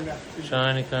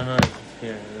 שער ניקנור.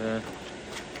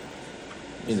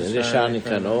 הנה, זה שער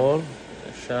ניקנור.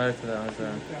 שער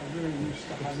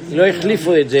לא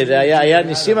החליפו את זה, היה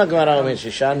ניסים הגמרא אומר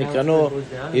ששער ניקנור,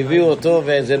 הביאו אותו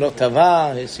וזה לא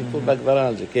טבע, סיפור בגמרא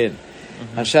על זה, כן.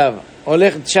 עכשיו,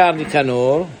 הולך שער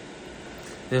ניקנור.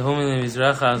 והוא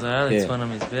ממזרח העזרה לצפון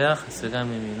המזבח, הסגה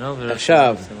מימינו.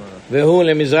 עכשיו, והוא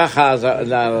למזרח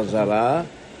העזרה,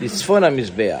 לצפון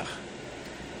המזבח.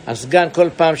 הסגן כל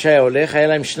פעם שהיה הולך, היה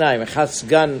להם שניים, אחד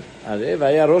סגן עלה,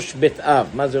 והיה ראש בית אב.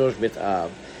 מה זה ראש בית אב?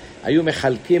 היו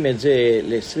מחלקים את זה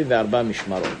ל-24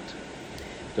 משמרות.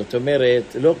 זאת אומרת,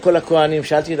 לא כל הכהנים,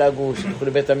 שאל תדאגו, שילכו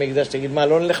לבית המקדש, תגיד מה,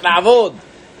 לא נלך לעבוד.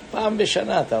 פעם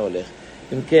בשנה אתה הולך.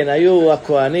 אם כן, היו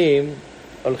הכהנים,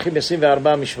 הולכים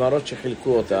 24 משמרות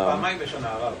שחילקו אותם. פעמיים בשנה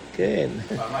הרב. כן,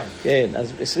 פעמיים. כן,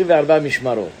 אז 24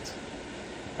 משמרות.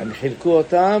 הם חילקו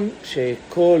אותם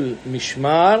שכל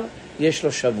משמר יש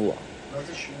לו שבוע. מה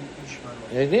זה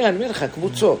משמרות? אני אומר לך,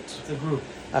 קבוצות.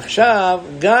 עכשיו,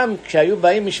 גם כשהיו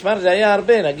באים משמר זה היה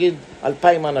הרבה, נגיד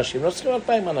 2,000 אנשים, לא צריכים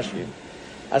 2,000 אנשים.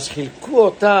 אז חילקו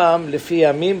אותם לפי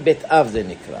ימים, בית אב זה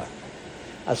נקרא.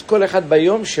 אז כל אחד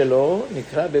ביום שלו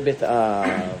נקרא בבית אב.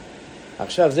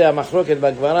 עכשיו זה המחלוקת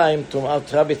בגמרא אם טומאה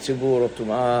הותרה בציבור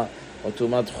או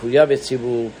טומאה דחויה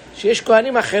בציבור, שיש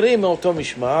כהנים אחרים מאותו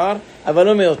משמר, אבל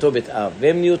לא מאותו בית אב,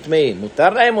 והם נהיו טמאים. מותר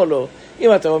להם או לא?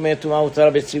 אם אתה אומר טומאה הותרה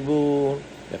בציבור,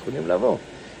 יכולים לבוא.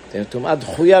 טומאה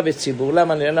דחויה בציבור,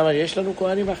 למה יש לנו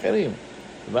כהנים אחרים?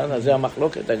 זה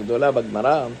המחלוקת הגדולה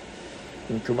בגמרא,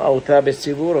 אם טומאה הותרה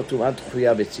בציבור או טומאה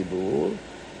דחויה בציבור,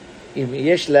 אם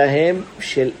יש להם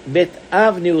של בית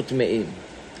אב נהיו טמאים.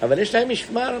 אבל יש להם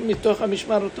משמר, מתוך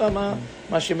המשמר אותו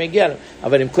מה שמגיע לנו.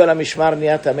 אבל אם כל המשמר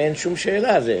נהיה טמא, אין שום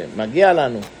שאלה, זה מגיע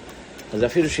לנו. אז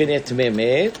אפילו שנהיה טמא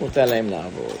מת, מותר להם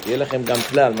לעבוד. יהיה לכם גם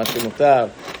כלל, מה שמותר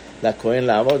לכהן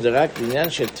לעבוד, זה רק עניין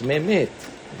של טמא מת.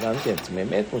 הבנתם, טמא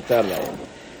מת מותר להם.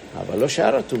 אבל לא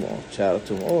שאר הטומאות. שאר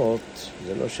הטומאות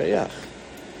זה לא שייך.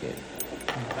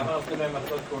 למה נותנים להם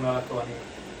לעשות כהונה לכהנים?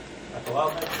 התורה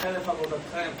אומרת חלף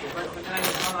עבודתכם, קובל חודשיים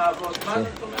בזמן לעבוד. מה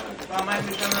זאת אומרת? פעמיים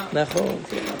בשנה? נכון,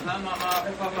 כן. אז למה?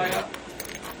 איפה הבעיה?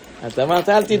 אתה אמרת,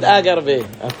 אל תדאג הרבה.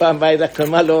 הפעם בעידה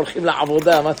כלמה לא הולכים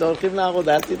לעבודה. מה אתה הולכים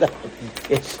לעבודה? אל תדאג.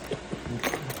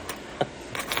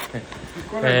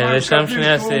 ושם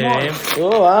שני השעירים.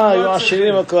 היו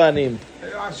עשירים הכהנים.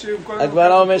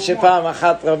 הגמרא אומר שפעם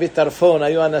אחת רבי טרפון,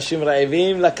 היו אנשים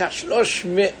רעבים, לקח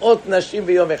 300 נשים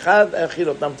ביום אחד, האכיל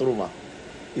אותם תרומה.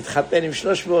 התחתן עם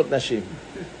 300 נשים.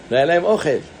 לא היה להם אוכל.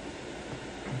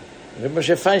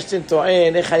 ומשה פיינשטיין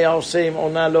טוען, איך היה עושה עם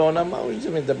עונה לא עונה, מה הוא זה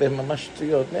מדבר ממש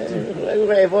שטויות. היו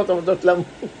רעבות עומדות למות.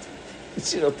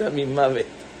 הציל אותם ממוות.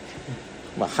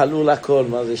 מחלו לכל,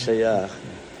 מה זה שייך.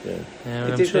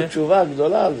 הייתי לו תשובה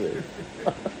גדולה על זה.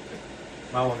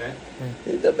 מה הוא עונה?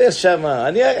 נדבר שמה.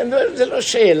 זה לא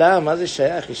שאלה, מה זה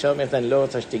שייך? אישה אומרת, אני לא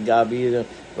רוצה שתיגע בי,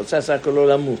 רוצה סך הכל לא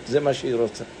למות. זה מה שהיא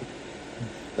רוצה.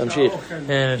 תמשיך.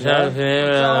 אפשר לפניהם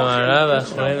למערב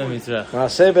ואחריהם למזרח.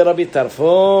 מעשה ברבי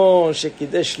טרפון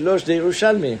שקידש 3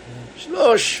 לירושלמי.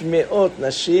 300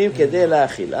 נשים כדי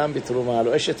להאכילם בתרומה.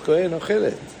 הלוא אשת כהן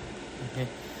אוכלת.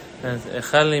 אז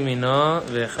אחד לימינו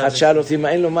ואחד... אחד שאל אותי, מה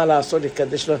אין לו מה לעשות,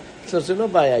 לקדש לו? זה לא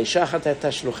בעיה, אישה אחת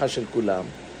הייתה שלוחה של כולם,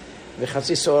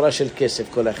 וחצי שעורה של כסף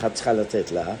כל אחד צריכה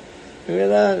לתת לה.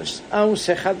 ומלה, עוש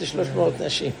אחד ל300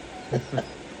 נשים. אבל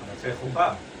צריך חופה.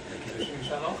 בקידושים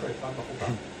אישה לא אוכלת, רק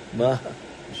בחופה. מה?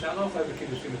 אישה לא אוכלת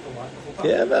בקידושים בתורה, בחופה.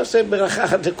 כן, ועושה ברכה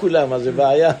אחת לכולם, אז זה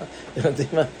בעיה.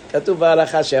 כתוב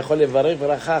בהלכה שיכול לברך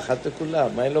ברכה אחת לכולם.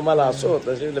 מה אין לו מה לעשות?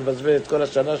 לבזבז את כל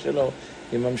השנה שלו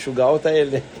עם המשוגעות האלה.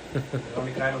 זה לא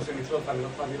נקרא אם עושים מצוות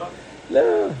חבילות חבילות? לא,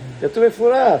 כתוב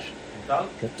מפורש.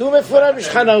 כתוב מפורש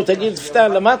בשחננו, תגיד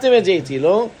סתם, למדתם את זה איתי,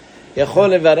 לא?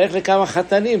 יכול לברך לכמה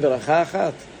חתנים ברכה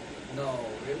אחת.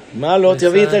 מה לא?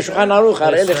 תביא את השולחן ערוך,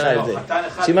 הראה לך את זה.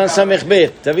 סימן סמך ב',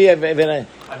 תביא ונהיה.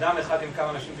 אדם אחד עם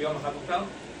כמה נשים ביום אחד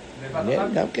מותר?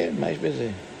 גם כן, מה יש בזה?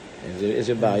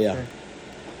 איזה בעיה.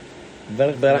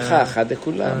 ברכה אחת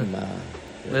לכולם.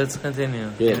 let's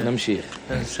continue. כן, נמשיך.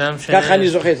 ככה אני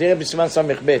זוכר, תראה בסימן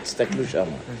סמך ב', תסתכלו שם.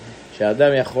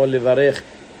 שהאדם יכול לברך,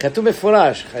 כתוב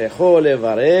מפורש, יכול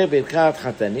לברך ברכת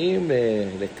חתנים,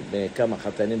 בכמה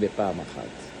חתנים בפעם אחת.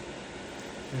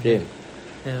 כן.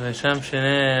 ושם שני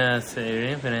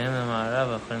השעירים, פניהם למערב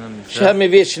ואחריהם למזרח. שם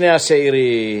מביא את שני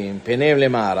השעירים, פניהם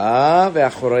למערב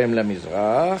ואחריהם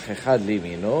למזרח, אחד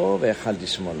לימינו ואחד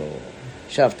לשמאלו.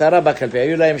 עכשיו, תראה בקלפי,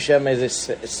 היו להם שם איזה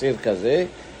סיר כזה,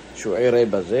 שהוא עירה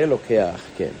בזה, לוקח,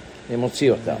 כן, אני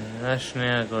מוציא אותם.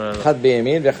 שני הגורלות. אחד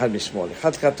בימין ואחד בשמאל.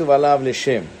 אחד כתוב עליו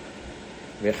לשם,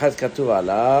 ואחד כתוב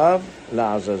עליו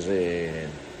לעזאזל.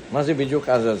 מה זה בדיוק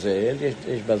עזאזל?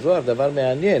 יש בזוהר דבר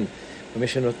מעניין.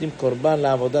 ושנותנים קורבן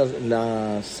לעבודה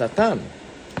לשטן.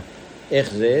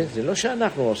 איך זה? זה לא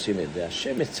שאנחנו עושים את זה,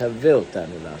 השם מצווה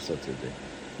אותנו לעשות את זה.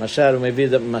 משל הוא מביא,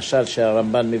 משל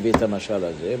שהרמב"ן מביא את המשל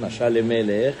הזה, משל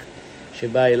למלך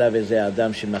שבא אליו איזה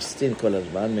אדם שמסטין כל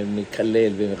הזמן,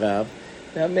 מקלל ורב,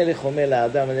 והמלך אומר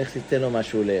לאדם, איך תיתן לו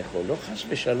משהו לאכול. לא חס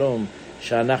ושלום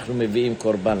שאנחנו מביאים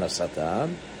קורבן לשטן,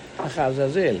 אך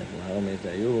עזאזל.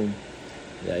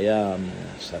 זה היה,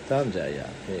 שטן זה היה,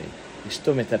 כן.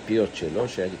 לסתום את הפיות שלו,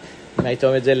 אם היית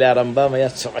אומר את זה להרמב"ם היה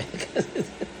צועק,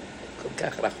 כל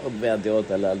כך רחוק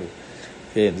מהדעות הללו.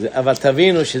 כן, אבל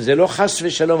תבינו שזה לא חס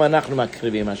ושלום אנחנו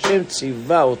מקריבים, השם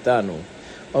ציווה אותנו.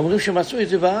 אומרים שמצאו את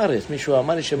זה בארץ, מישהו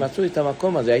אמר לי שמצאו את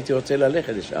המקום הזה, הייתי רוצה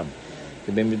ללכת לשם.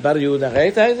 במדבר יהודה,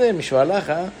 ראית את זה? מישהו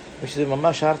הלך, שזה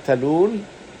ממש הר תלול,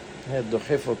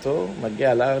 דוחף אותו,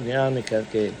 מגיע להר, נראה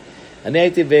מקרקעי. אני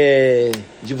הייתי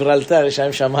בג'ברלטר, יש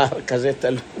שם הר כזה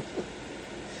תלול.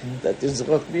 אתה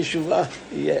תזרוק מישהו,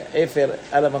 יהיה אפר,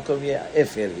 על המקום יהיה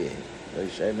אפר, לא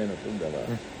יישאר ממנו שום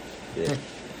דבר.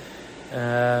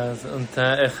 אז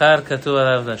אחד כתוב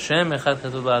עליו לשם, אחד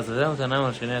כתוב בעזאזל, ותנם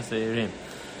על שני השעירים.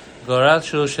 גורל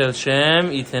שהוא של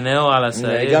שם, יתנאו על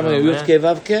השעיר. גם י'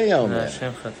 כו' היה אומר.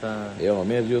 השם חטא.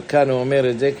 כאן הוא אומר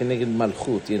את זה כנגד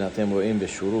מלכות, הנה אתם רואים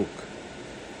בשורוק.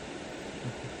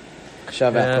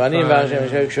 עכשיו, הכהנים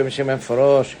כשהם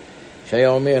מפרוש, שהיה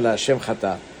אומר לה, השם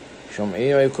חטא.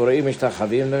 שומעים, היו קוראים,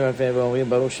 משתחווים, ואומרים,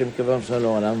 ברוך שם כבוד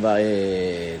לעולם ועד.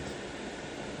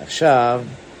 עכשיו,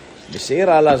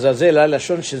 בשעיר על עזאזל,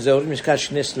 הלשון של זהורים משקל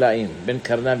שני סלעים, בין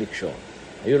קרנה וקשור.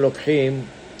 היו לוקחים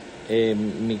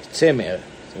מצמר,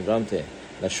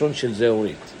 לשון של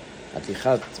זהורית,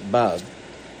 עתיכת בד,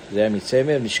 זה היה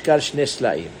מצמר, משקל שני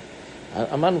סלעים.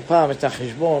 אמרנו פעם את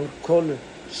החשבון, כל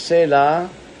סלע,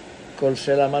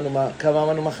 כמה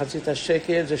אמרנו מחצית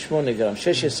השקל, זה 8 גרם,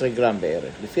 16 גרם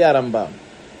בערך, לפי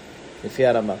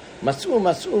הרמב"ם.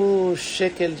 מצאו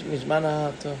שקל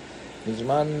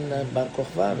מזמן בר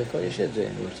כוכבא, וכל יש את זה,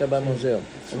 נמצא במוזיאון.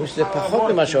 אמרו שזה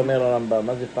פחות ממה שאומר הרמב"ם,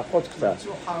 מה זה פחות קצת?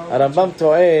 הרמב"ם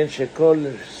טוען שכל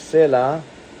סלע,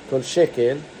 כל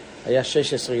שקל, היה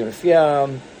 16 גרם.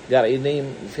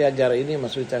 לפי הגרעינים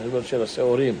עשו את החשבון של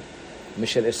השעורים.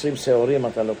 משל 20 שעורים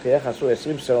אתה לוקח, עשו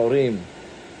 20 שעורים.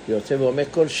 יוצא ואומר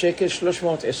כל שקל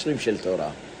 320 של תורה.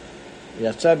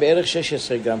 יצא בערך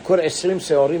 16 גרם. כל 20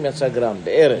 שעורים יצא גרם,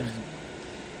 בערך.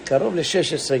 קרוב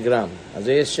ל-16 גרם.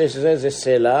 אז זה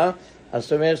סלע, אז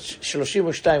זאת אומרת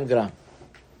 32 גרם.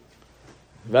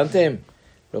 הבנתם?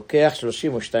 לוקח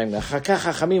 32 גרם. אחר כך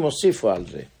החכמים הוסיפו על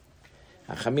זה.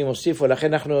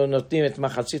 לכן אנחנו נותנים את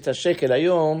מחצית השקל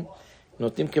היום,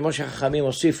 נותנים כמו שהחכמים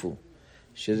הוסיפו.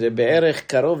 שזה בערך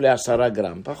קרוב ל10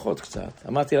 גרם, פחות קצת.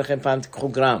 אמרתי לכם פעם, תקחו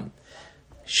גרם.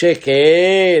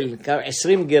 שקל,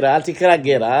 20 גרם, אל תקרא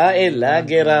גרם, אלא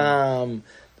גרם.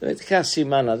 תקרא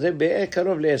סימן הזה,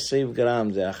 קרוב ל20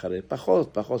 גרם זה אחרי,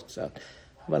 פחות קצת.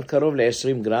 אבל קרוב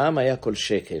ל20 גרם היה כל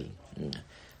שקל.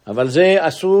 אבל זה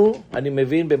עשו, אני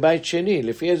מבין, בבית שני,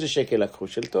 לפי איזה שקל לקחו?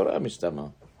 של תורה מסתמה.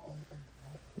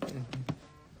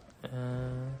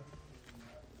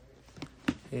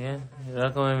 כן,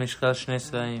 רק אומר משקל שני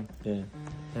סלעים.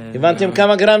 הבנתם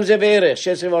כמה גרם זה בערך?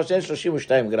 16 ועוד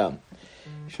 32 גרם.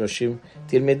 30.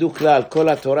 תלמדו כלל, כל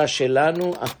התורה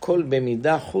שלנו, הכל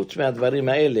במידה חוץ מהדברים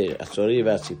האלה, הצורי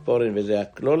והציפורן וזה,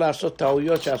 לא לעשות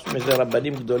טעויות שעשו מזה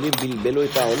רבנים גדולים, בלבלו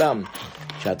את העולם.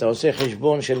 שאתה עושה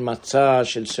חשבון של מצה,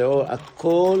 של שעור,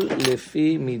 הכל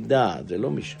לפי מידה, זה לא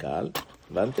משקל,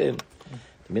 הבנתם?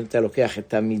 תמיד אתה לוקח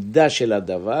את המידה של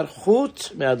הדבר,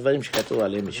 חוץ מהדברים שכתוב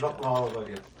עליהם משקל. לא כמו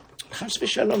עובדיה. חס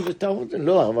ושלום זה טעות,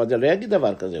 לא, עובדיה לא יגיד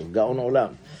דבר כזה, הוא גאון עולם.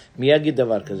 מי יגיד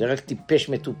דבר כזה? רק טיפש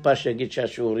מטופש שיגיד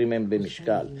שהשיעורים הם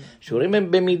במשקל. שיעורים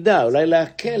הם במידה, אולי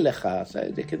להקל לך, עשה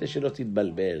את זה כדי שלא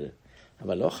תתבלבל.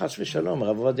 אבל לא חס ושלום,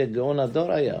 רב עובדיה גאון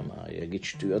הדור היה, מה, יגיד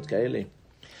שטויות כאלה.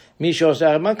 מי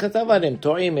שעושה, הרמב"ם כתב עליהם,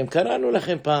 טועים, הם קראנו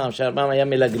לכם פעם, שהרמב"ם היה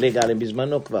מלגלג עליהם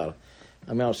בזמנו כבר.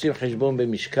 הם עושים חשבון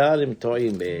במשקל, הם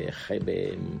טועים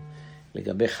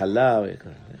לגבי חלב,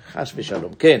 חס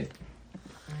ושלום, כן.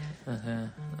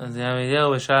 אז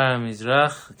יעמידהו בשער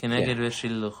המזרח כנגד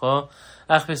בשילוחו,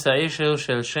 אך בשעיר שהוא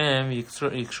של שם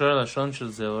יקשור לשון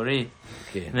של זהורית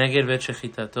נגד בית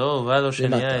שחיטתו, ובא לו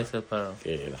שנהיה אצל פרעה.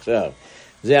 כן,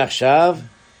 עכשיו,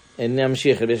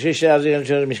 נמשיך. בשביל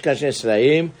של משקל שני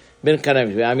סלעים, בין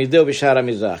קנאים, ועמידהו בשער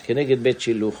המזרח כנגד בית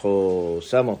שילוחו,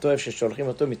 שם אותו איפה ששולחים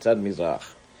אותו מצד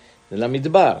מזרח. זה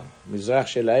למדבר, מזרח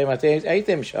שלהם,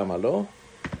 הייתם שם, לא?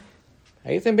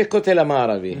 הייתם בכותל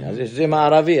המערבי, אז זה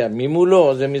מערבי,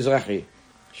 ממולו זה מזרחי.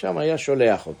 שם היה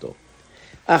שולח אותו.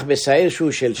 אך בשעיר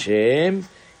שהוא של שם,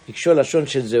 יקשור לשון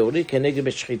של זהורי כנגד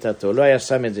בשחיטתו. לא היה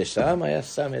שם את זה שם, היה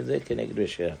שם את זה כנגד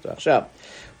בשחיטתו. עכשיו,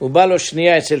 הוא בא לו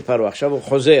שנייה אצל פרעה, עכשיו הוא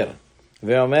חוזר,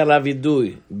 ואומר לה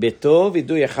וידוי, ביתו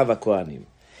וידוי אחיו הכהנים.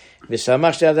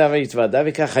 ושמח שתי ידיו והתוודה,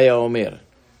 וכך היה אומר,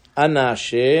 אנא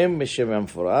השם בשם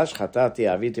המפורש, חטאתי,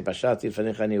 עוויתי, פשעתי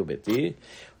לפניך אני וביתי,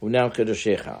 ובני עם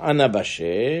קדושיך. אנא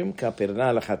בשם, כפרנה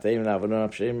על החטאים לעוונון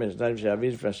הפשעים, בשניים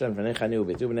שעוויתי ופשעתי לפניך אני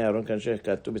וביתי, ובני אהרון קדושיך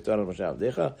כתוב בתורה על משה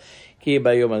עבדיך, כי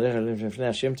ביום הזה לפני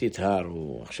השם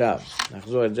תטהרו. עכשיו,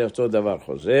 נחזור את זה אותו דבר,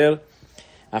 חוזר.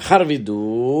 אחר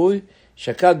וידוי,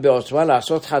 שקד בעוצמה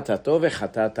לעשות חטאתו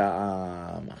וחטאת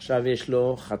העם. עכשיו יש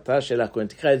לו חטא של הכהן.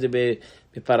 תקרא את זה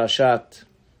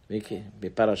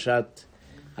בפרשת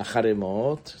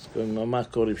החרמות, מה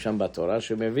קוראים שם בתורה,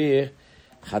 שמביא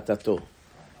חטאתו.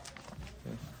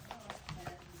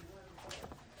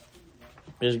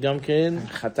 יש גם כן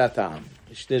חטאת העם,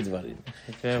 שני דברים.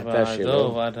 חיפר בעדו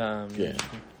ובעד העם. כן.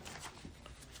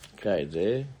 קרא את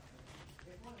זה.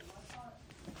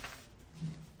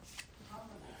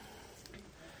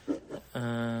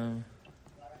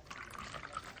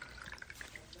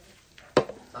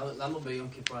 למה ביום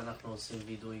כיפור אנחנו עושים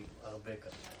וידוי הרבה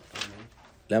כזה?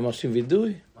 למה עושים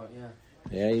וידוי?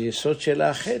 זה היסוד של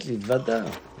החטא, להתוודע.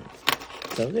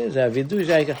 אתה יודע, זה הוידוי,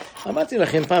 זה העיקר. אמרתי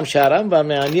לכם פעם שהרמב"ם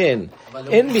מעניין.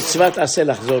 אין מצוות עשה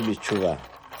לחזור בתשובה.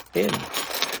 אין.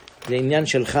 זה עניין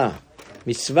שלך.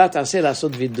 מצוות עשה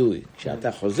לעשות וידוי.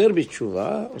 כשאתה חוזר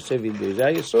בתשובה, עושה וידוי. זה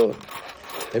היסוד.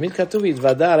 תמיד כתוב,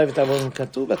 והתוודע עליו את עוון,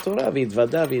 כתוב בתורה,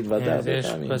 והתוודע. יש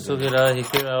פסוק אלוהי,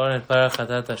 הכיר אהרון את פר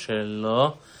החטאת אשר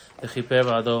לו, וכיפר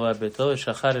בעדו ובעד ביתו,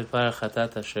 ושחט את פר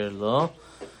החטאת אשר לו,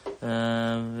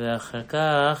 ואחר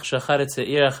כך שחט את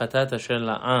שעיר החטאת אשר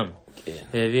לעם.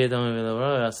 והביא את דמו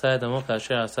ולברו, ועשה את דמו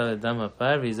כאשר עשה לדם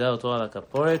הפר, והיזה אותו על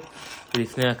הכפורת,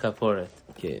 ולפני הכפורת.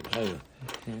 כן,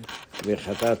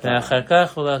 וחטאת. ואחר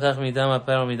כך הוא לקח מדם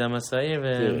הפר ומדם השעיר,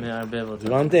 ומערבב אותו.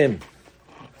 הבנתם?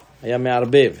 היה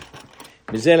מערבב.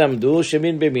 מזה למדו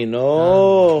שמין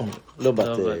במינו לא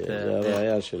בטל. זה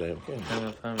הראיה שלהם.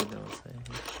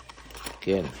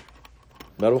 כן.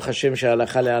 ברוך השם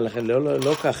שההלכה להלכה,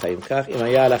 לא ככה. אם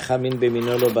היה הלכה מין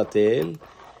במינו לא בטל,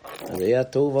 אז היה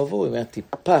תוהו ובוהו. אם היה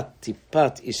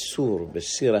טיפת איסור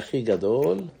בסיר הכי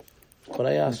גדול, הכל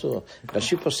היה אסור.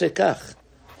 רש"י פוסק כך.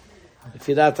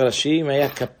 לפי דעת רש"י, אם היה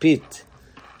כפית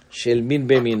של מין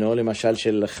במינו, למשל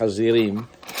של חזירים,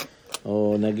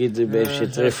 או נגיד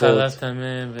שטרפות.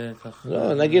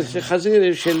 לא, נגיד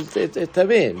חזיר של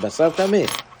תמה, בשר תמה.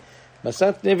 בשר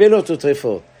נבלות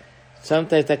וטרפות.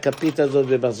 שמת את הכפית הזאת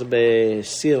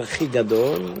בסיר הכי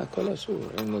גדול, הכל אסור,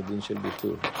 אין לו דין של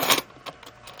ביטול.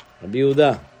 רבי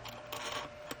יהודה,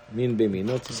 מין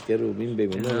במינו, תזכרו, מין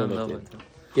במינו לא בטל.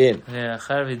 כן.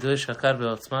 ואחר וידוי שקל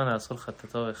בעוצמה לעשות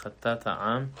חטאתו וחטאת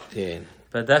העם. כן.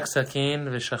 בדק סכין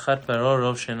ושחט פרעה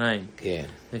רוב שיניים. כן.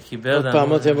 וקיבל עוד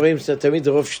פעם אתם רואים, זה תמיד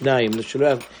רוב שניים.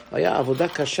 היה עבודה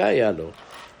קשה היה לו.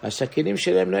 הסכינים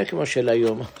שלהם לא היה כמו של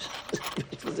היום.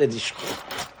 זה לשחוט.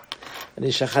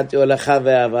 אני שחטתי הולכה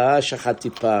ואהבה, שחטתי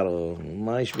פרעה.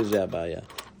 מה יש בזה הבעיה?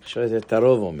 עכשיו את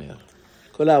הרוב אומר.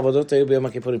 כל העבודות היו ביום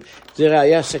הכיפורים. זה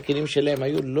ראיה, הסכינים שלהם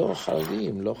היו לא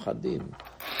חדים, לא חדים.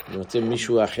 אם רוצים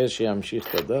מישהו אחר שימשיך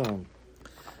את הדם.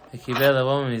 וקיבל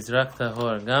לבוא ממזרק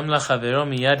טהור. גם לחברו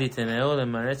מיד יתנאו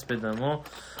למרץ בדמו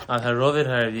על הרובד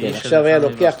הרביעי של עכשיו היה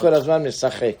לוקח כל הזמן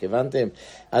משחק, הבנתם?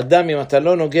 אדם, אם אתה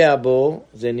לא נוגע בו,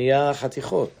 זה נהיה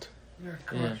חתיכות.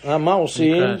 מה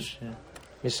עושים?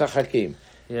 משחקים.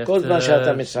 כל זמן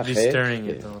שאתה משחק,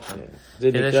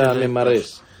 זה נקרא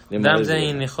ממרס. דם זה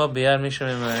יניחו ביד מי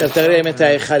שממרס. עכשיו תראה אם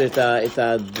אתה אחד את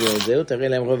זהו, תראה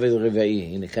להם רובד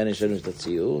רבעי. הנה כאן יש לנו את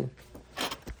הציור.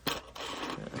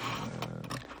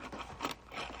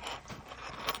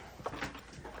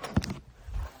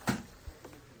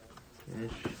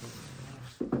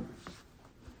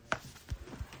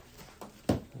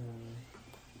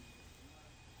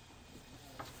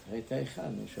 ראית אחד,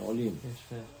 שעולים.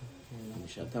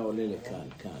 כשאתה עולה לכאן,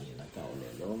 כאן, הנה אתה עולה,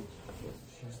 לא?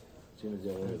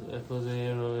 איפה זה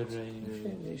יהיה רובד רעי?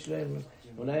 יש להם,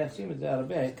 אולי ישים את זה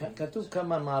הרבה, כתוב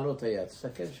כמה מעלות היה,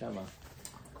 תסתכל שם.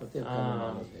 כותב כמה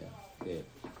מעלות היה. כן.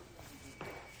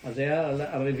 אז היה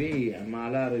הרביעי,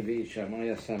 המעלה הרביעי שם,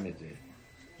 היה שם את זה.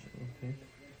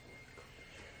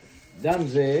 דם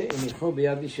זה, הניחו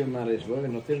ביד מי שמרש בו,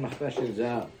 ונותן מחתה של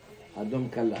זהב, אדום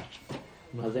קלה.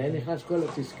 אז היה נכנס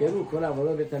תזכרו, כל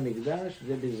העבודה בית המקדש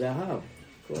זה בזהב.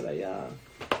 כל היה...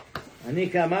 אני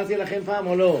אמרתי לכם פעם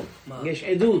או לא? יש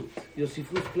עדות,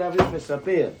 יוסיפוס פלביוס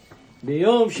מספר.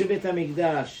 ביום שבית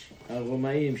המקדש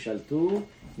הרומאים שלטו,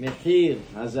 מחיר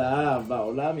הזהב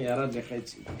בעולם ירד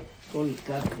לחצי. כל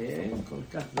כך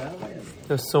זהב היה.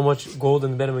 There's so much gold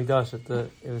in the Beit HaMikdash that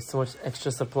there was so much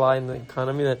extra supply in the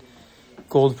economy that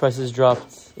gold prices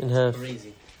dropped in half.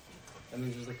 Crazy. I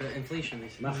mean, there's like an inflation.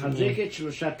 מחזקת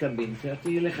 3 קבים,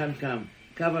 תראי לכאן קם.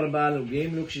 קו 4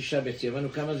 לוגים, לוג 6 ביצים.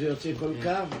 הבנו כמה זה יוצא כל קו?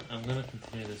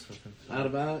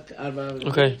 4,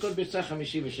 כל ביצה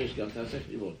 56 גם, תעשה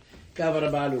חיבור. קו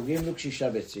 4 לוגים, לוג 6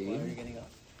 ביצים.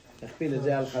 תכפיל את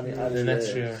זה על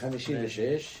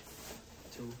 56.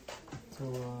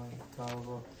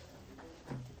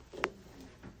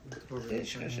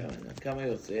 יש לך שם, כמה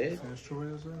יוצא?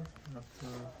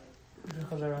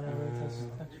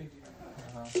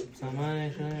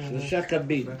 3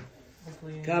 קבים.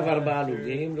 קו 4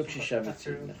 לוגים, לא 6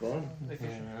 ביצים, נכון?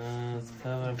 אז קו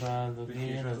 4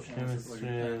 לוגים, אז 12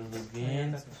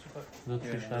 לוגים, לא 6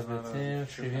 ביצים,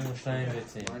 72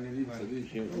 ביצים.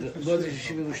 גודל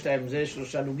 72 זה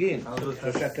 3 לוגים,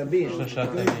 3 קבים. 3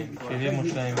 קבים,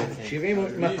 72 ביצים.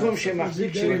 מקום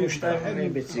שמחזיק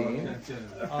 72 ביצים,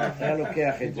 אתה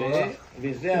לוקח את זה,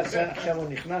 וזה עכשיו הוא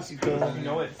נכנס איתו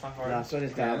לעשות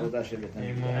את העבודה של בית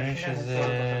המקדש. הם אומרים שזה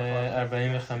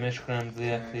 45 גרם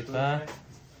בלי הקליפה,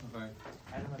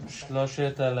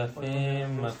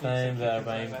 3,240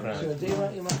 גרם. זה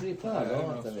עם הקליפה,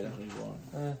 לא? אתה מלך חשבון.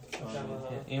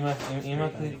 עם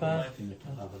הקליפה?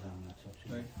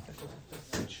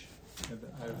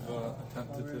 I've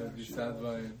attempted to be sad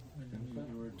by it.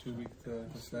 You were too weak to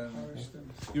stand.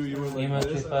 You were עם like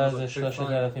הקליפה זה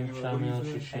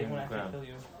 3,960 גרם.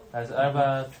 אז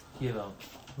 4 קילו.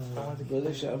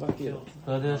 גודל של 4 קילו.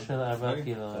 גודל של 4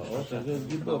 קילו. זה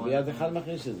גיבור, ביד אחד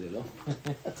מכניס את זה, לא?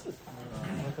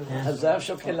 הזהב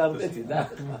שוקל הרבה, תדע.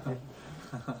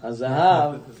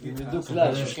 הזהב, בדיוק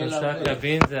כלל, שוקל הרבה. 3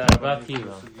 קבין זה 4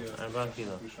 קילו. 4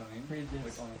 קילו.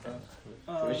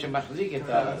 ושמחזיק את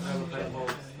ה...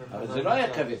 אבל זה לא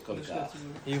היה כבד כל כך.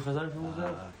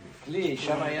 כלי,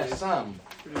 שם היה סם.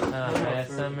 היה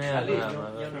סם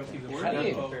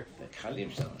חלים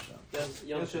שם.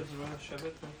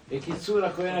 בקיצור,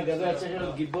 הכהן הגדול היה צריך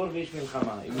להיות גיבור ואיש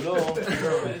מלחמה. אם לא... היה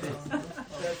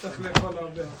צריך לאכול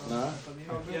הרבה. מה?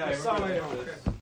 הרבה בשר היה.